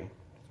response 3.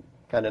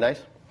 Kind of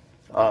nice.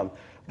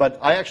 But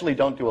I actually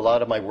don't do a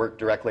lot of my work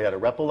directly at a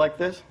REPL like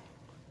this.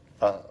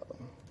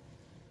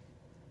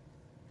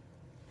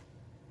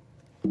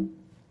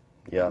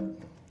 Yeah,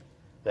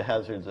 the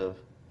hazards of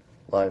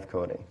live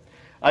coding.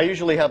 I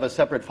usually have a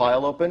separate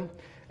file open,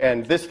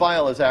 and this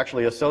file is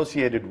actually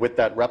associated with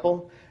that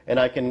REPL, and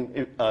I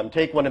can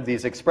take one of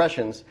these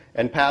expressions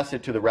and pass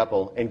it to the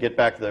REPL and get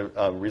back the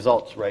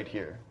results right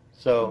here.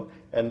 So,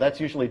 and that's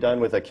usually done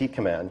with a key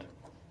command.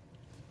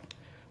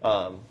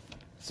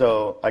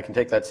 So I can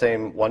take that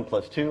same 1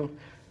 plus 2,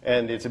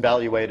 and it's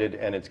evaluated,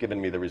 and it's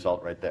given me the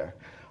result right there.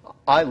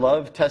 I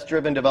love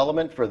test-driven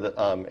development for the,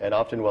 and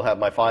often will have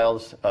my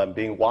files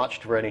being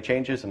watched for any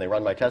changes, and they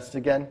run my tests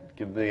again.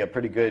 Give me a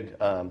pretty good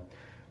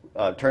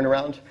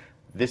turnaround.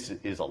 This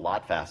is a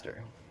lot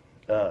faster.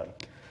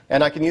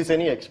 And I can use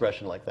any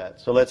expression like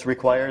that. So let's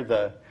require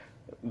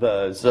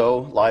the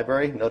Zo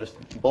library. Notice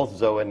both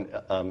Zo and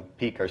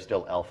Peak are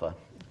still alpha.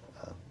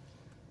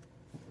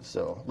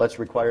 So let's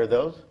require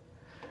those.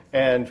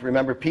 And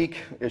remember, Peak,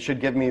 it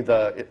should give me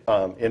the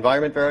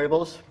environment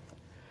variables.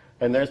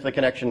 And there's the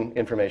connection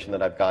information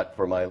that I've got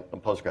for my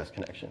Postgres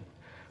connection.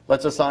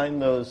 Let's assign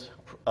those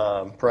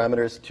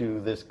parameters to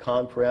this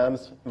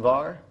conparams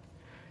var.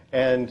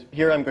 And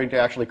here I'm going to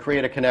actually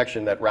create a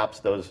connection that wraps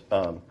those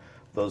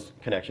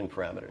connection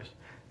parameters.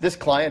 This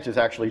client is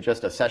actually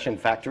just a session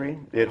factory.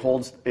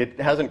 It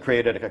hasn't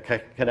created a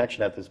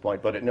connection at this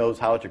point, but it knows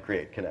how to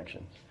create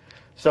connections.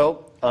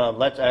 So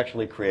let's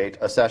actually create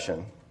a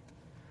session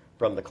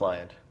from the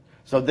client.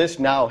 So this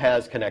now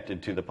has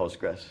connected to the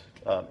Postgres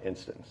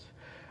instance.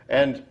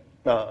 And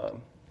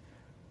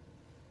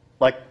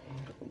like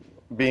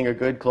being a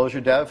good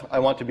Clojure dev, I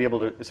want to be able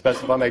to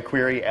specify my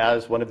query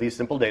as one of these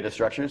simple data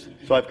structures.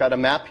 So I've got a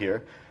map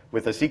here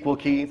with a SQL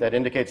key that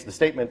indicates the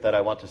statement that I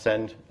want to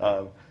send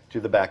to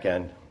the back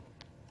end.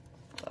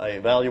 I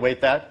evaluate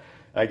that.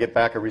 I get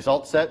back a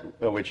result set,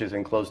 which is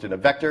enclosed in a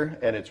vector,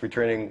 and it's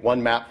returning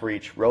one map for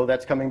each row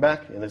that's coming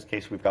back. In this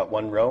case, we've got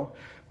one row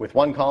with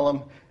one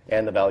column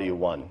and the value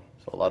 1.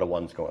 So a lot of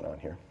ones going on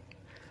here.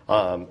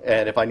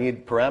 And if I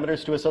need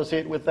parameters to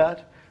associate with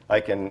that,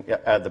 I can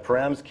add the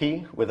params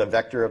key with a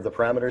vector of the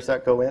parameters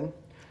that go in,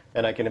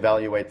 and I can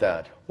evaluate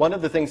that. One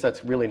of the things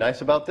that's really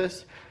nice about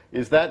this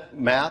is that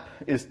map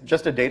is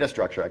just a data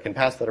structure. I can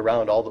pass that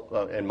around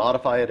and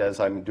modify it as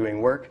I'm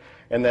doing work,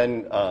 and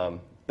then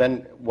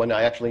when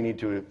I actually need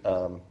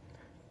to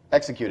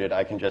execute it,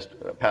 I can just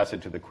pass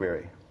it to the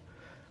query.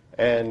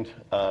 And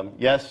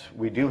yes,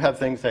 we do have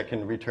things that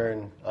can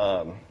return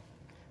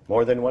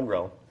more than one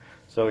row.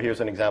 So here's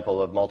an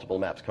example of multiple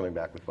maps coming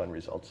back with one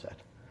result set.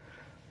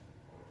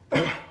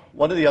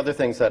 One of the other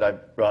things that I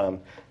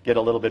get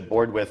a little bit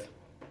bored with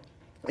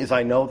is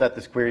I know that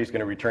this query is going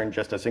to return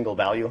just a single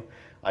value.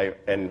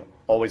 And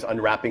always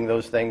unwrapping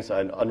those things.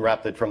 I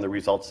unwrap it from the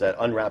result set,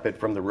 unwrap it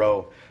from the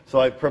row. So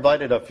I've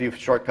provided a few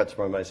shortcuts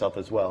for myself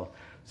as well.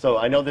 So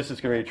I know this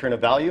is going to return a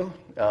value.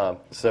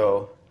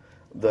 So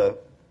the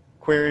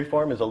query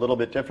form is a little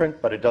bit different,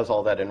 but it does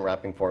all that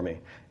unwrapping for me.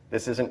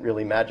 This isn't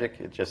really magic.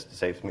 It just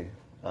saves me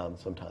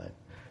some time.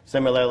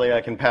 Similarly,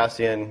 I can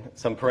pass in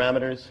some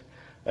parameters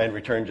and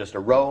return just a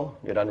row.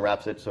 It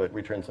unwraps it, so it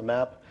returns a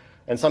map.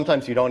 And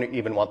sometimes you don't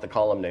even want the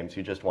column names.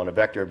 You just want a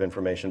vector of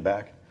information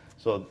back.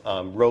 So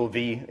row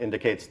V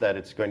indicates that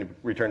it's going to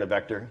return a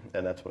vector,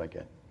 and that's what I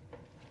get.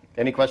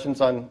 Any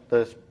questions on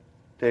the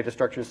data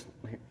structures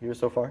here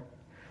so far?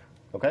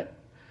 OK.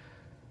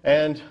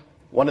 And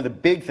one of the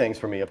big things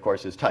for me, of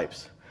course, is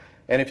types.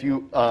 And if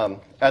you,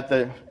 at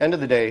the end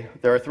of the day,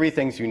 there are 3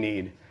 things you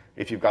need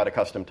if you've got a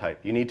custom type.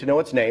 You need to know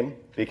its name,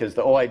 because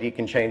the OID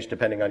can change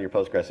depending on your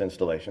Postgres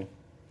installation.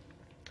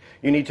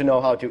 You need to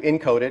know how to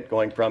encode it,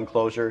 going from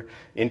Clojure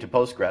into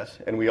Postgres.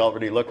 And we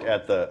already looked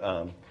at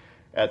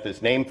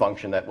this name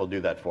function that will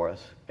do that for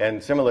us.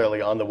 And similarly,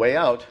 on the way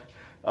out,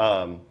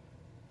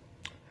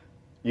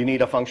 you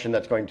need a function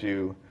that's going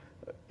to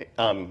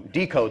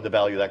decode the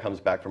value that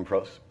comes back from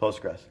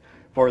Postgres.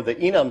 For the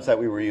enums that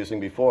we were using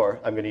before,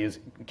 I'm going to use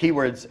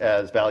keywords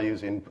as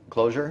values in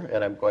Clojure,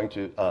 and I'm going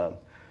to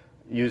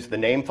use the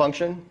name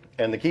function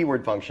and the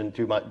keyword function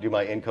to do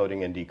my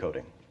encoding and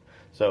decoding.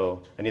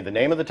 So I need the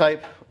name of the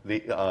type,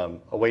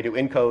 a way to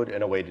encode,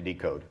 and a way to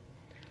decode.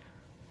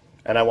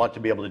 And I want to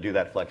be able to do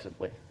that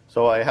flexibly.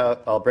 So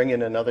I'll bring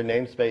in another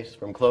namespace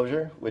from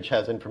Clojure, which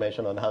has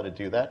information on how to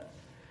do that.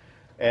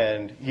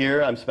 And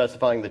here I'm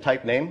specifying the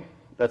type name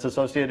that's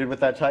associated with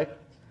that type.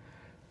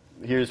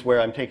 Here's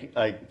where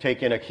I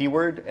take in a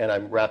keyword, and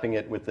I'm wrapping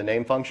it with the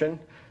name function.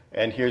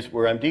 And here's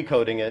where I'm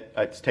decoding it.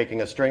 It's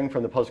taking a string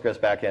from the Postgres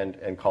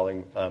backend and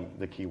calling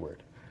the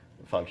keyword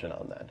function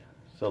on that.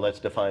 So let's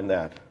define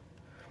that.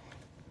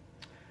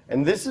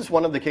 And this is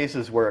one of the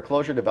cases where a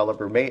Clojure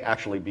developer may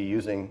actually be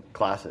using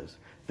classes.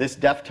 This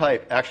def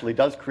type actually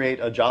does create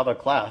a Java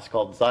class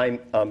called Zo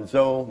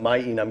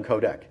MyEnum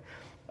codec.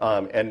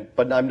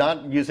 But I'm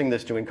not using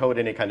this to encode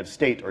any kind of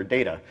state or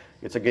data.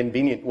 It's a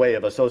convenient way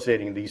of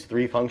associating these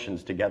 3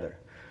 functions together.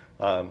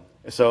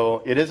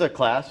 So it is a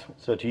class.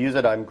 So to use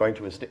it, I'm going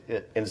to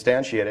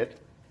instantiate it.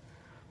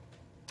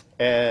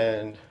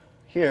 And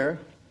here,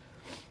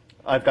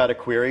 I've got a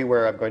query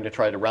where I'm going to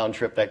try to round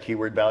trip that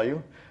keyword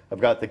value. I've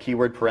got the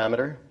keyword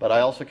parameter, but I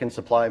also can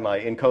supply my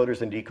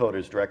encoders and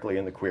decoders directly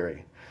in the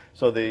query.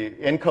 So the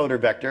encoder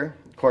vector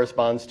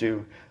corresponds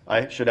to,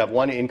 I should have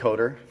one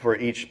encoder for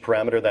each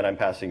parameter that I'm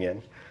passing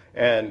in.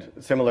 And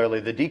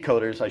similarly, the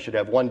decoders, I should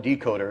have one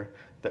decoder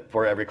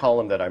for every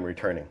column that I'm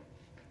returning.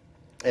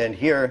 And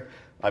here,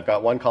 I've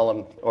got one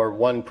column, or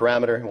one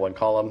parameter, one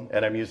column,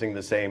 and I'm using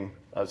the same,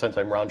 since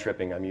I'm round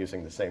tripping, I'm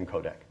using the same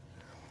codec.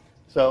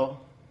 So,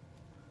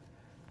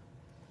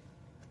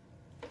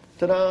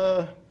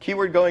 ta-da,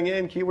 keyword going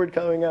in, keyword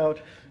going out.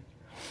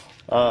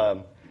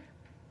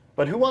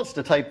 But who wants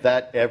to type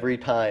that every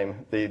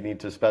time they need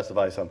to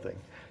specify something?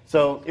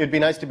 So it'd be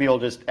nice to be able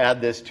to just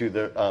add this to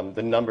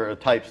the number of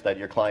types that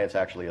your clients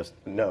actually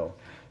know.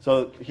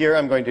 So here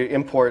I'm going to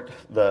import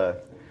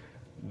the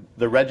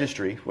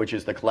registry, which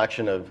is the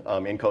collection of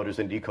encoders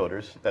and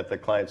decoders that the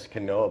clients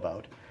can know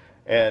about.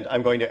 And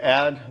I'm going to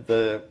add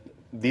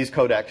these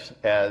codecs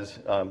as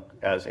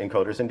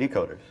encoders and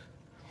decoders.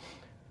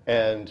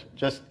 And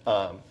just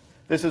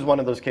this is one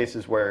of those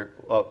cases where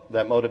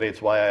that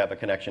motivates why I have a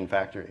connection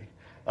factory.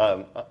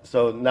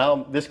 So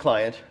now this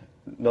client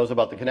knows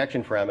about the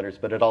connection parameters,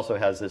 but it also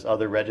has this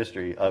other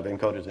registry of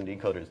encoders and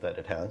decoders that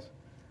it has.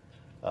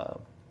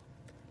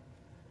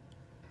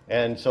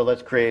 And so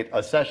let's create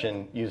a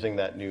session using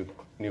that new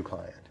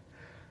client.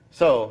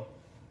 So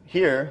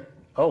here,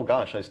 oh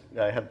gosh,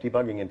 I have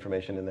debugging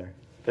information in there.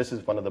 This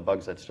is one of the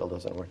bugs that still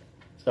doesn't work.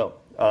 So,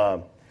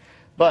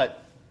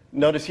 but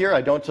notice here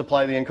I don't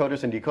supply the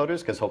encoders and decoders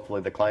because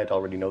hopefully the client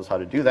already knows how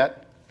to do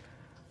that.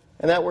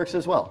 And that works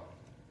as well.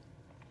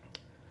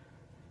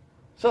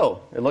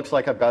 So it looks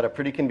like I've got a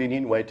pretty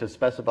convenient way to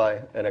specify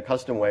in a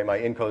custom way my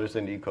encoders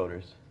and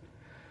decoders.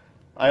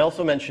 I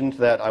also mentioned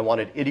that I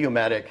wanted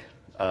idiomatic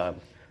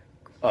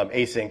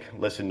async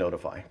listen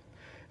notify.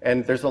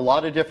 And there's a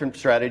lot of different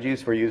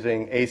strategies for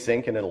using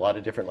async in a lot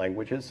of different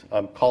languages.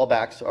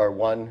 Callbacks are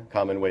one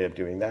common way of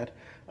doing that.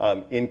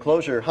 In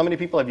Clojure, how many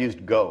people have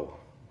used Go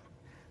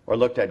or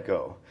looked at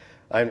Go?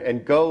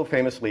 And Go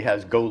famously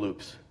has Go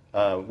loops,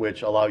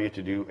 which allow you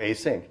to do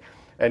async.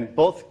 And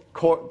both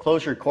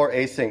Clojure core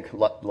async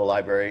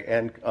library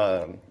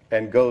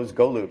and Go's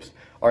Go loops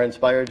are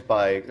inspired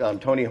by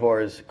Tony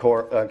Hoare's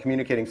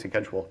communicating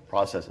sequential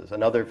processes,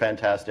 another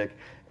fantastic,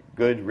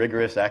 good,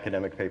 rigorous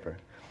academic paper.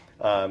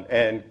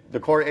 And the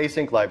core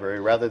async library,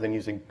 rather than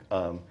using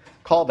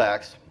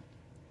callbacks,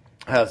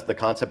 has the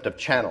concept of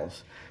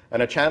channels.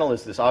 And a channel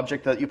is this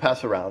object that you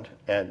pass around,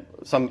 and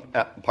some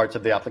parts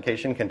of the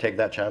application can take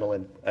that channel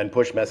and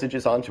push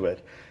messages onto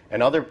it,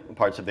 and other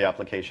parts of the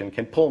application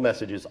can pull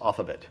messages off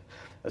of it.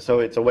 So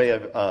it's a way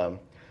of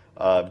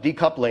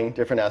decoupling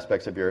different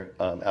aspects of your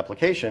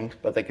application,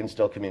 but they can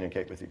still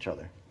communicate with each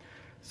other.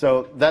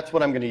 So that's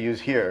what I'm going to use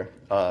here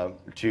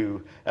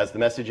as the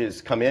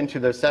messages come into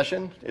the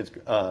session.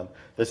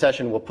 The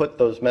session will put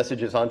those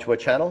messages onto a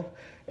channel,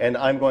 and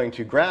I'm going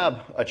to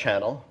grab a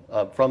channel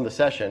from the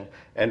session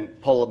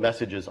and pull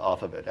messages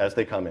off of it as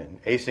they come in,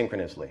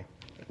 asynchronously,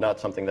 not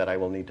something that I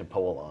will need to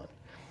poll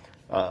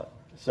on.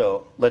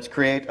 So let's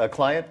create a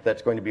client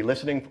that's going to be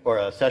listening, or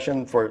a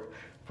session for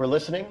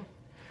listening.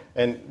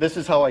 And this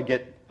is how I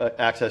get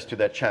access to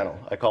that channel.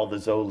 I call the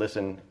zo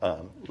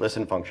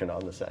listen function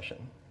on the session.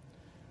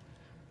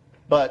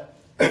 But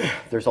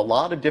there's a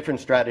lot of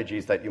different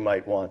strategies that you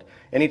might want.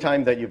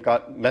 Anytime that you've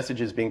got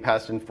messages being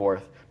passed and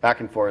forth, back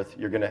and forth,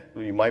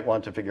 you might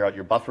want to figure out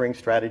your buffering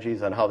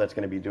strategies on how that's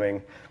going to be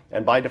doing.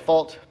 And by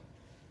default,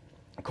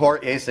 core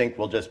async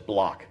will just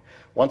block.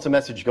 Once a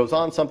message goes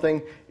on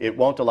something, it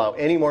won't allow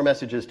any more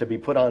messages to be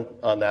put on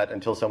that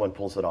until someone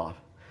pulls it off.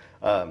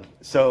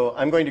 So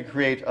I'm going to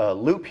create a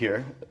loop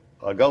here,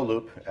 a Go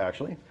loop,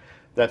 actually,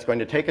 that's going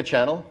to take a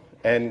channel,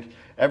 and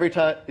every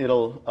time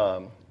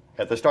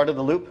at the start of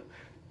the loop,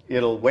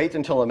 it'll wait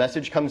until a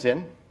message comes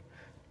in,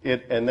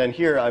 and then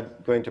here I'm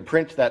going to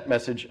print that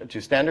message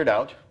to standard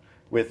out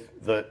with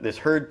this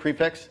heard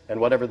prefix and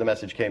whatever the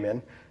message came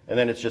in, and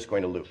then it's just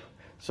going to loop.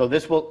 So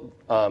this will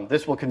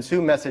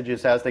consume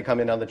messages as they come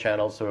in on the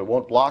channel, so it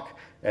won't block,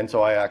 and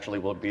so I actually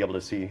will be able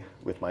to see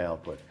with my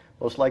output.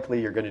 Most likely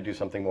you're going to do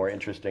something more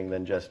interesting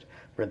than just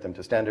print them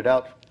to standard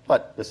out,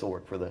 but this will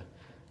work for the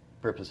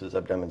purposes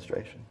of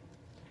demonstration.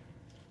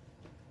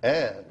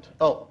 And,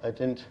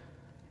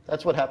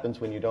 that's what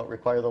happens when you don't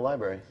require the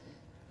library.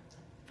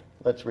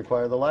 Let's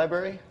require the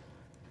library.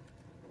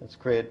 Let's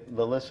create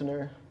the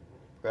listener,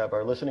 grab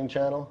our listening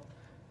channel,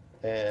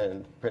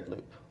 and print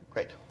loop.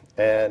 Great.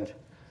 And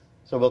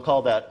so we'll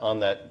call that on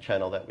that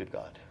channel that we've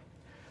got.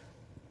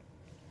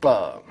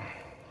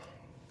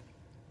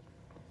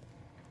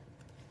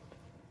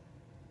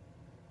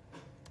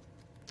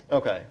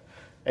 Okay.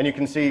 And you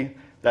can see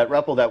that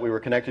REPL that we were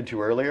connected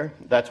to earlier,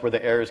 that's where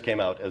the errors came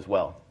out as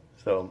well.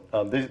 So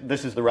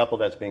this is the REPL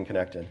that's being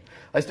connected.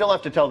 I still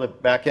have to tell the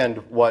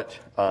backend what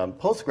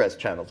Postgres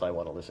channels I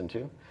want to listen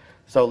to.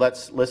 So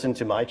let's listen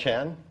to my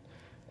chan.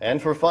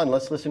 And for fun,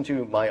 let's listen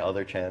to my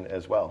other chan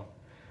as well.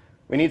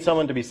 We need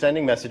someone to be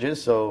sending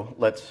messages, so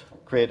let's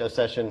create a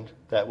session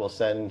that will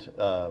send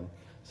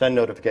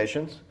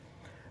notifications.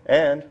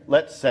 And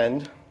let's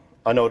send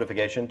a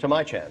notification to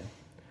my chan.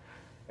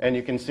 And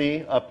you can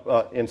see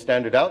up in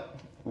standard out,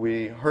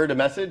 we heard a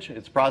message.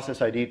 It's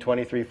process ID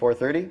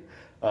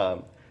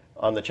 23430.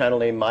 On the channel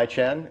name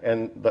mychan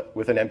and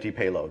with an empty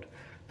payload.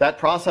 That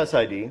process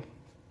ID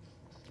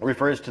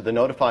refers to the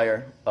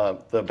notifier,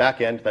 the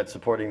backend that's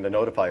supporting the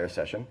notifier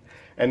session.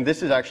 And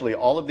this is actually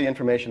all of the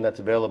information that's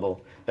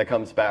available that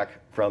comes back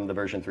from the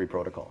version 3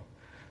 protocol.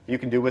 You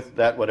can do with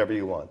that whatever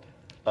you want.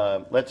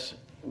 Let's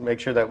make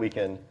sure that we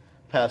can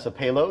pass a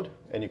payload,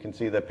 and you can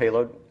see the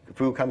payload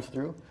foo comes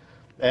through,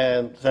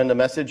 and send a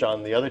message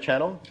on the other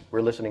channel.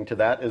 We're listening to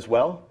that as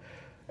well.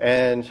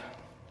 And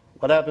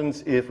what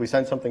happens if we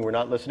send something we're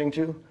not listening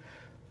to?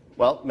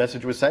 Well,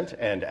 message was sent,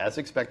 and as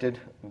expected,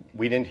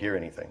 we didn't hear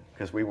anything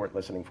because we weren't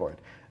listening for it.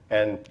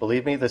 And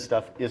believe me, this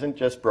stuff isn't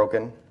just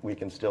broken. We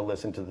can still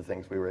listen to the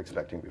things we were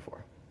expecting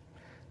before.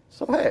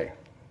 So hey.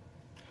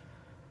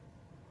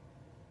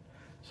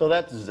 So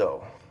that's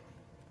Zoe.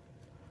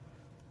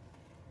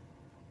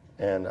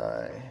 And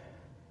let's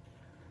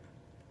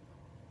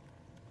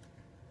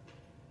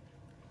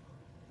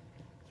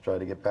try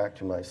to get back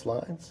to my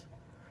slides.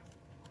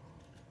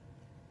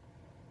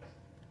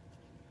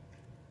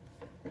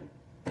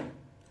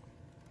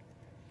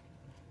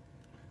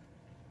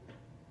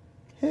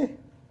 Hey.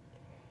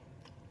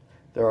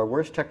 There are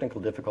worse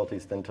technical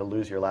difficulties than to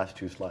lose your last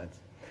 2 slides.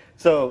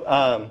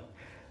 So,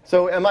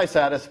 so am I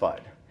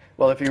satisfied?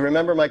 Well, if you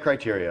remember my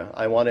criteria,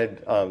 I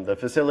wanted the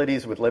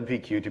facilities with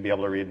libpq to be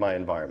able to read my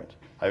environment.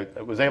 I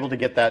was able to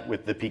get that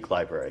with the peak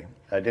library.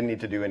 I didn't need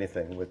to do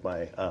anything with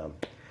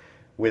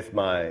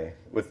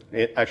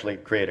actually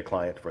create a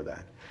client for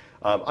that.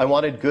 I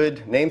wanted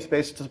good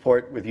namespace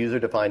support with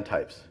user-defined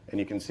types. And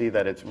you can see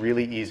that it's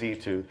really easy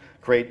to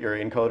create your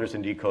encoders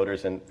and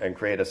decoders and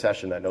create a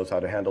session that knows how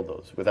to handle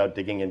those without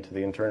digging into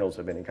the internals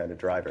of any kind of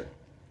driver.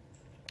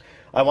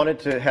 I wanted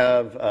to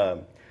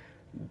have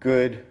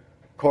good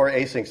core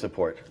async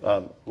support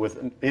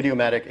with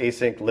idiomatic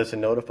async listen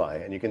notify.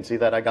 And you can see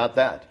that I got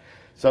that.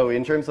 So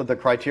in terms of the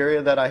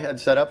criteria that I had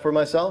set up for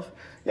myself,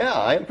 yeah,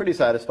 I am pretty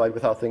satisfied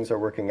with how things are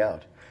working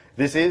out.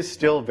 This is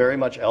still very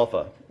much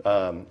alpha,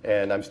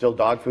 and I'm still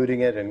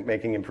dogfooding it and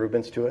making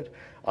improvements to it.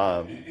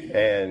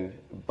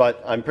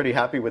 But I'm pretty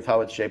happy with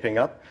how it's shaping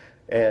up.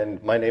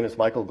 And my name is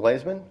Michael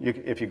Glaesemann.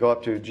 If you go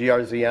up to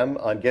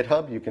GRZM on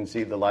GitHub, you can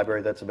see the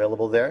library that's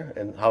available there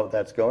and how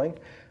that's going.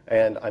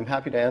 And I'm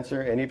happy to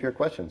answer any of your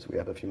questions. We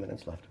have a few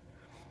minutes left.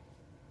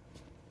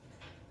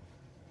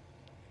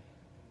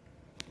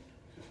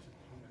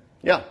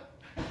 Yeah.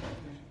 We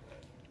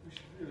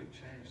should really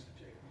change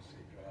the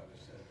JDBC driver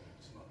so that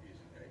it's not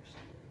using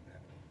HTML in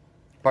that.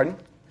 Pardon?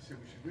 So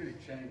we should really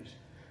change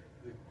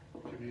the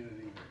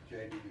community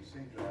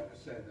JDBC driver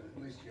so that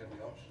at least you have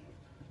the option of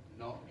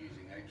not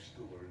using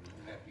HStore and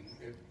mapping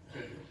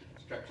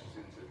structures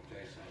into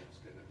JSON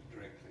instead of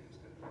directly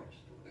instead of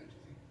HStore, don't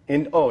you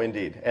think? Oh,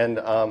 indeed. And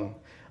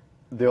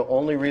the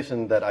only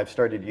reason that I've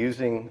started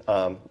using,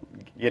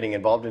 getting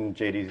involved in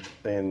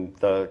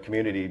the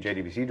community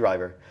JDBC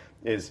driver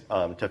is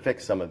to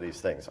fix some of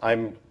these things.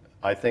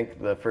 I think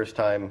the first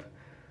time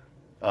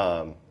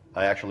I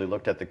actually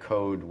looked at the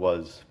code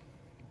was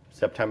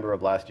September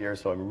of last year,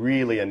 so I'm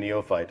really a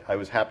neophyte. I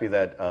was happy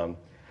that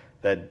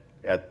that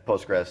at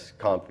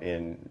PostgreSQL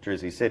in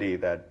Jersey City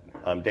that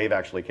Dave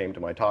actually came to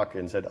my talk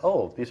and said,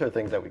 oh, these are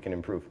things that we can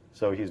improve.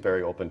 So he's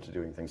very open to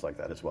doing things like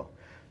that as well.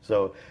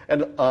 So,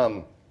 and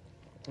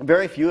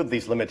very few of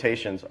these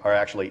limitations are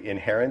actually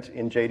inherent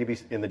in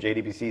the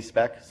JDBC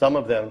spec. Some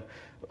of them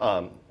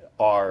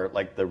are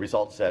like the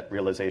result set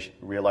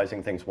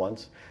realizing things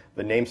once.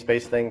 The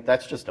namespace thing,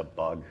 that's just a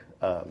bug,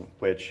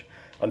 which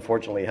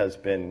unfortunately has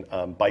been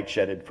bike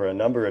shedded for a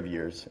number of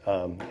years.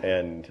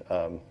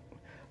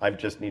 I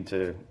just need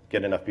to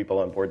get enough people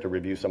on board to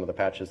review some of the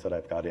patches that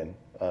I've got in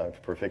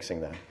for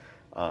fixing that.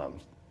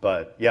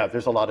 But yeah,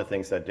 there's a lot of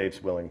things that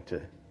Dave's willing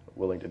to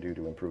do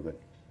to improve it.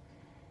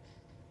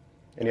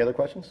 Any other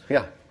questions?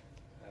 Yeah.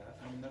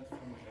 I'm not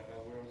from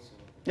Java world, so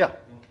yeah. I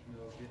don't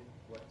know a bit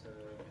what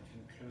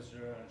between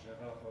Clojure and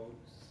Java, how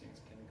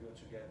things can go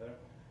together.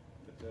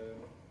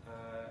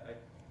 But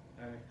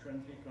I'm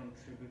currently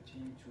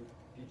contributing to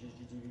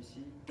PGJDBC.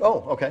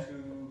 Oh, okay.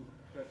 To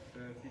put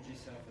PG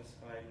surface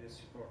file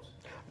support.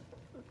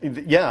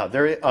 Yeah,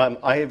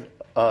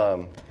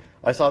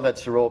 I saw that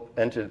Cyril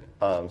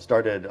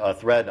started a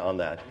thread on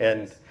that,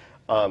 and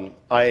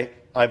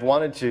I've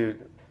wanted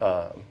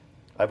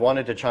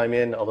to chime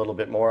in a little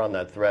bit more on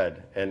that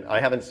thread, and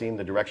I haven't seen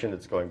the direction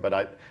it's going, but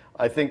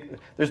I think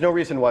there's no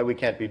reason why we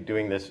can't be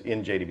doing this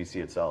in JDBC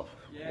itself.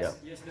 Yes,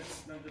 yes,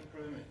 that's not the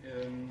problem.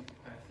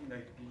 I think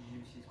like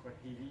PGJDBC is quite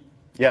heavy.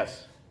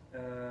 Yes.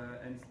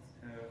 And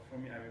for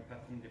me, I'm a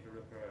Python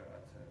developer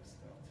at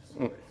start,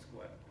 so it's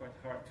quite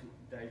hard to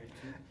dive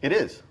into. It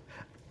is.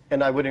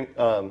 And I would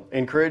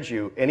encourage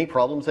you, any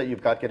problems that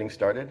you've got getting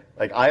started,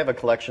 like I have a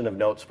collection of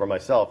notes for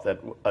myself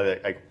that,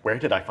 like, where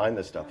did I find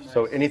this stuff? Oh, nice.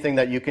 So anything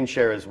that you can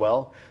share as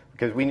well,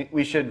 because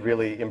we should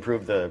really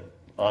improve the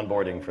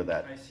onboarding for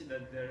that. I see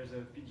that there is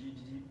a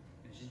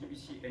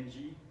PGJDBC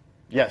NG.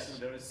 Yes. So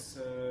there is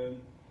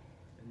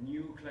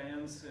new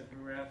clients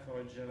everywhere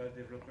for Java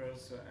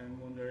developers. So I'm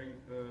wondering,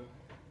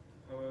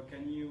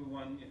 can you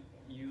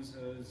use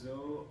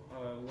Zoe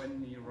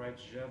when you write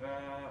Java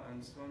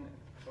and so on?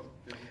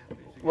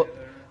 Well,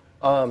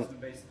 What's the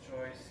best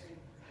choice?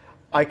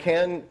 I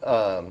can.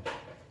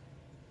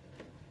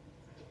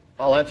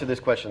 I'll answer this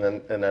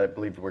question, and I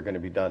believe we're going to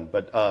be done.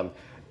 But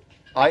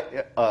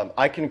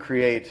I can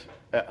create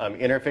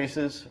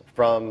interfaces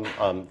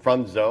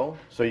from Zoe,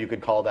 so you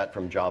could call that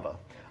from Java.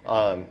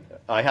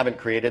 I haven't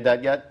created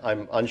that yet.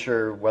 I'm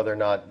unsure whether or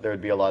not there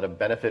would be a lot of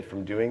benefit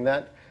from doing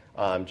that,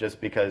 just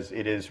because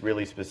it is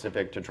really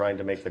specific to trying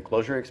to make the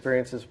Clojure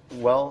experiences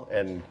well.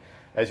 And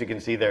as you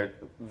can see,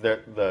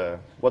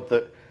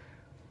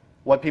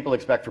 what people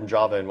expect from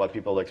Java and what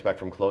people expect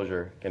from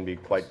Clojure can be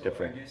quite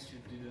different. I guess you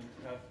didn't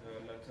have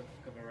a lot of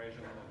coverage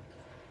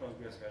on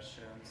Postgres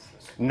versions.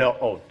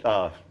 No.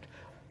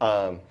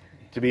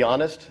 To be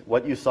honest,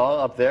 what you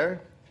saw up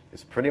there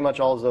is pretty much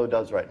all Zoe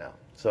does right now.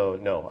 So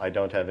no, I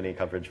don't have any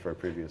coverage for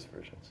previous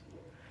versions.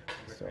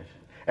 So,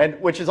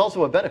 and which is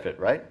also a benefit,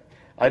 right?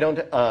 I don't.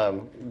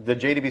 The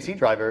JDBC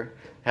driver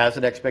has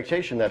an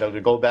expectation that it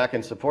will go back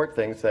and support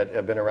things that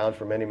have been around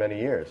for many, many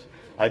years.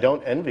 I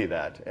don't envy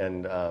that,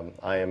 and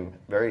I am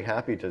very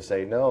happy to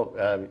say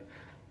no.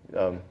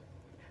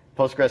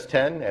 Postgres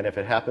 10, and if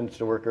it happens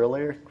to work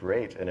earlier,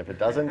 great. And if it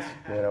doesn't,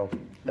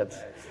 that's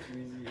too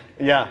easy.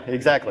 Yeah,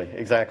 exactly.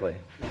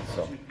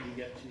 So.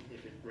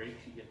 If it breaks,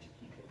 you get to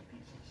keep those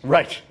pieces.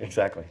 Right,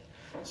 exactly.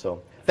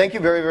 So thank you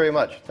very, very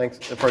much. Thanks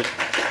for.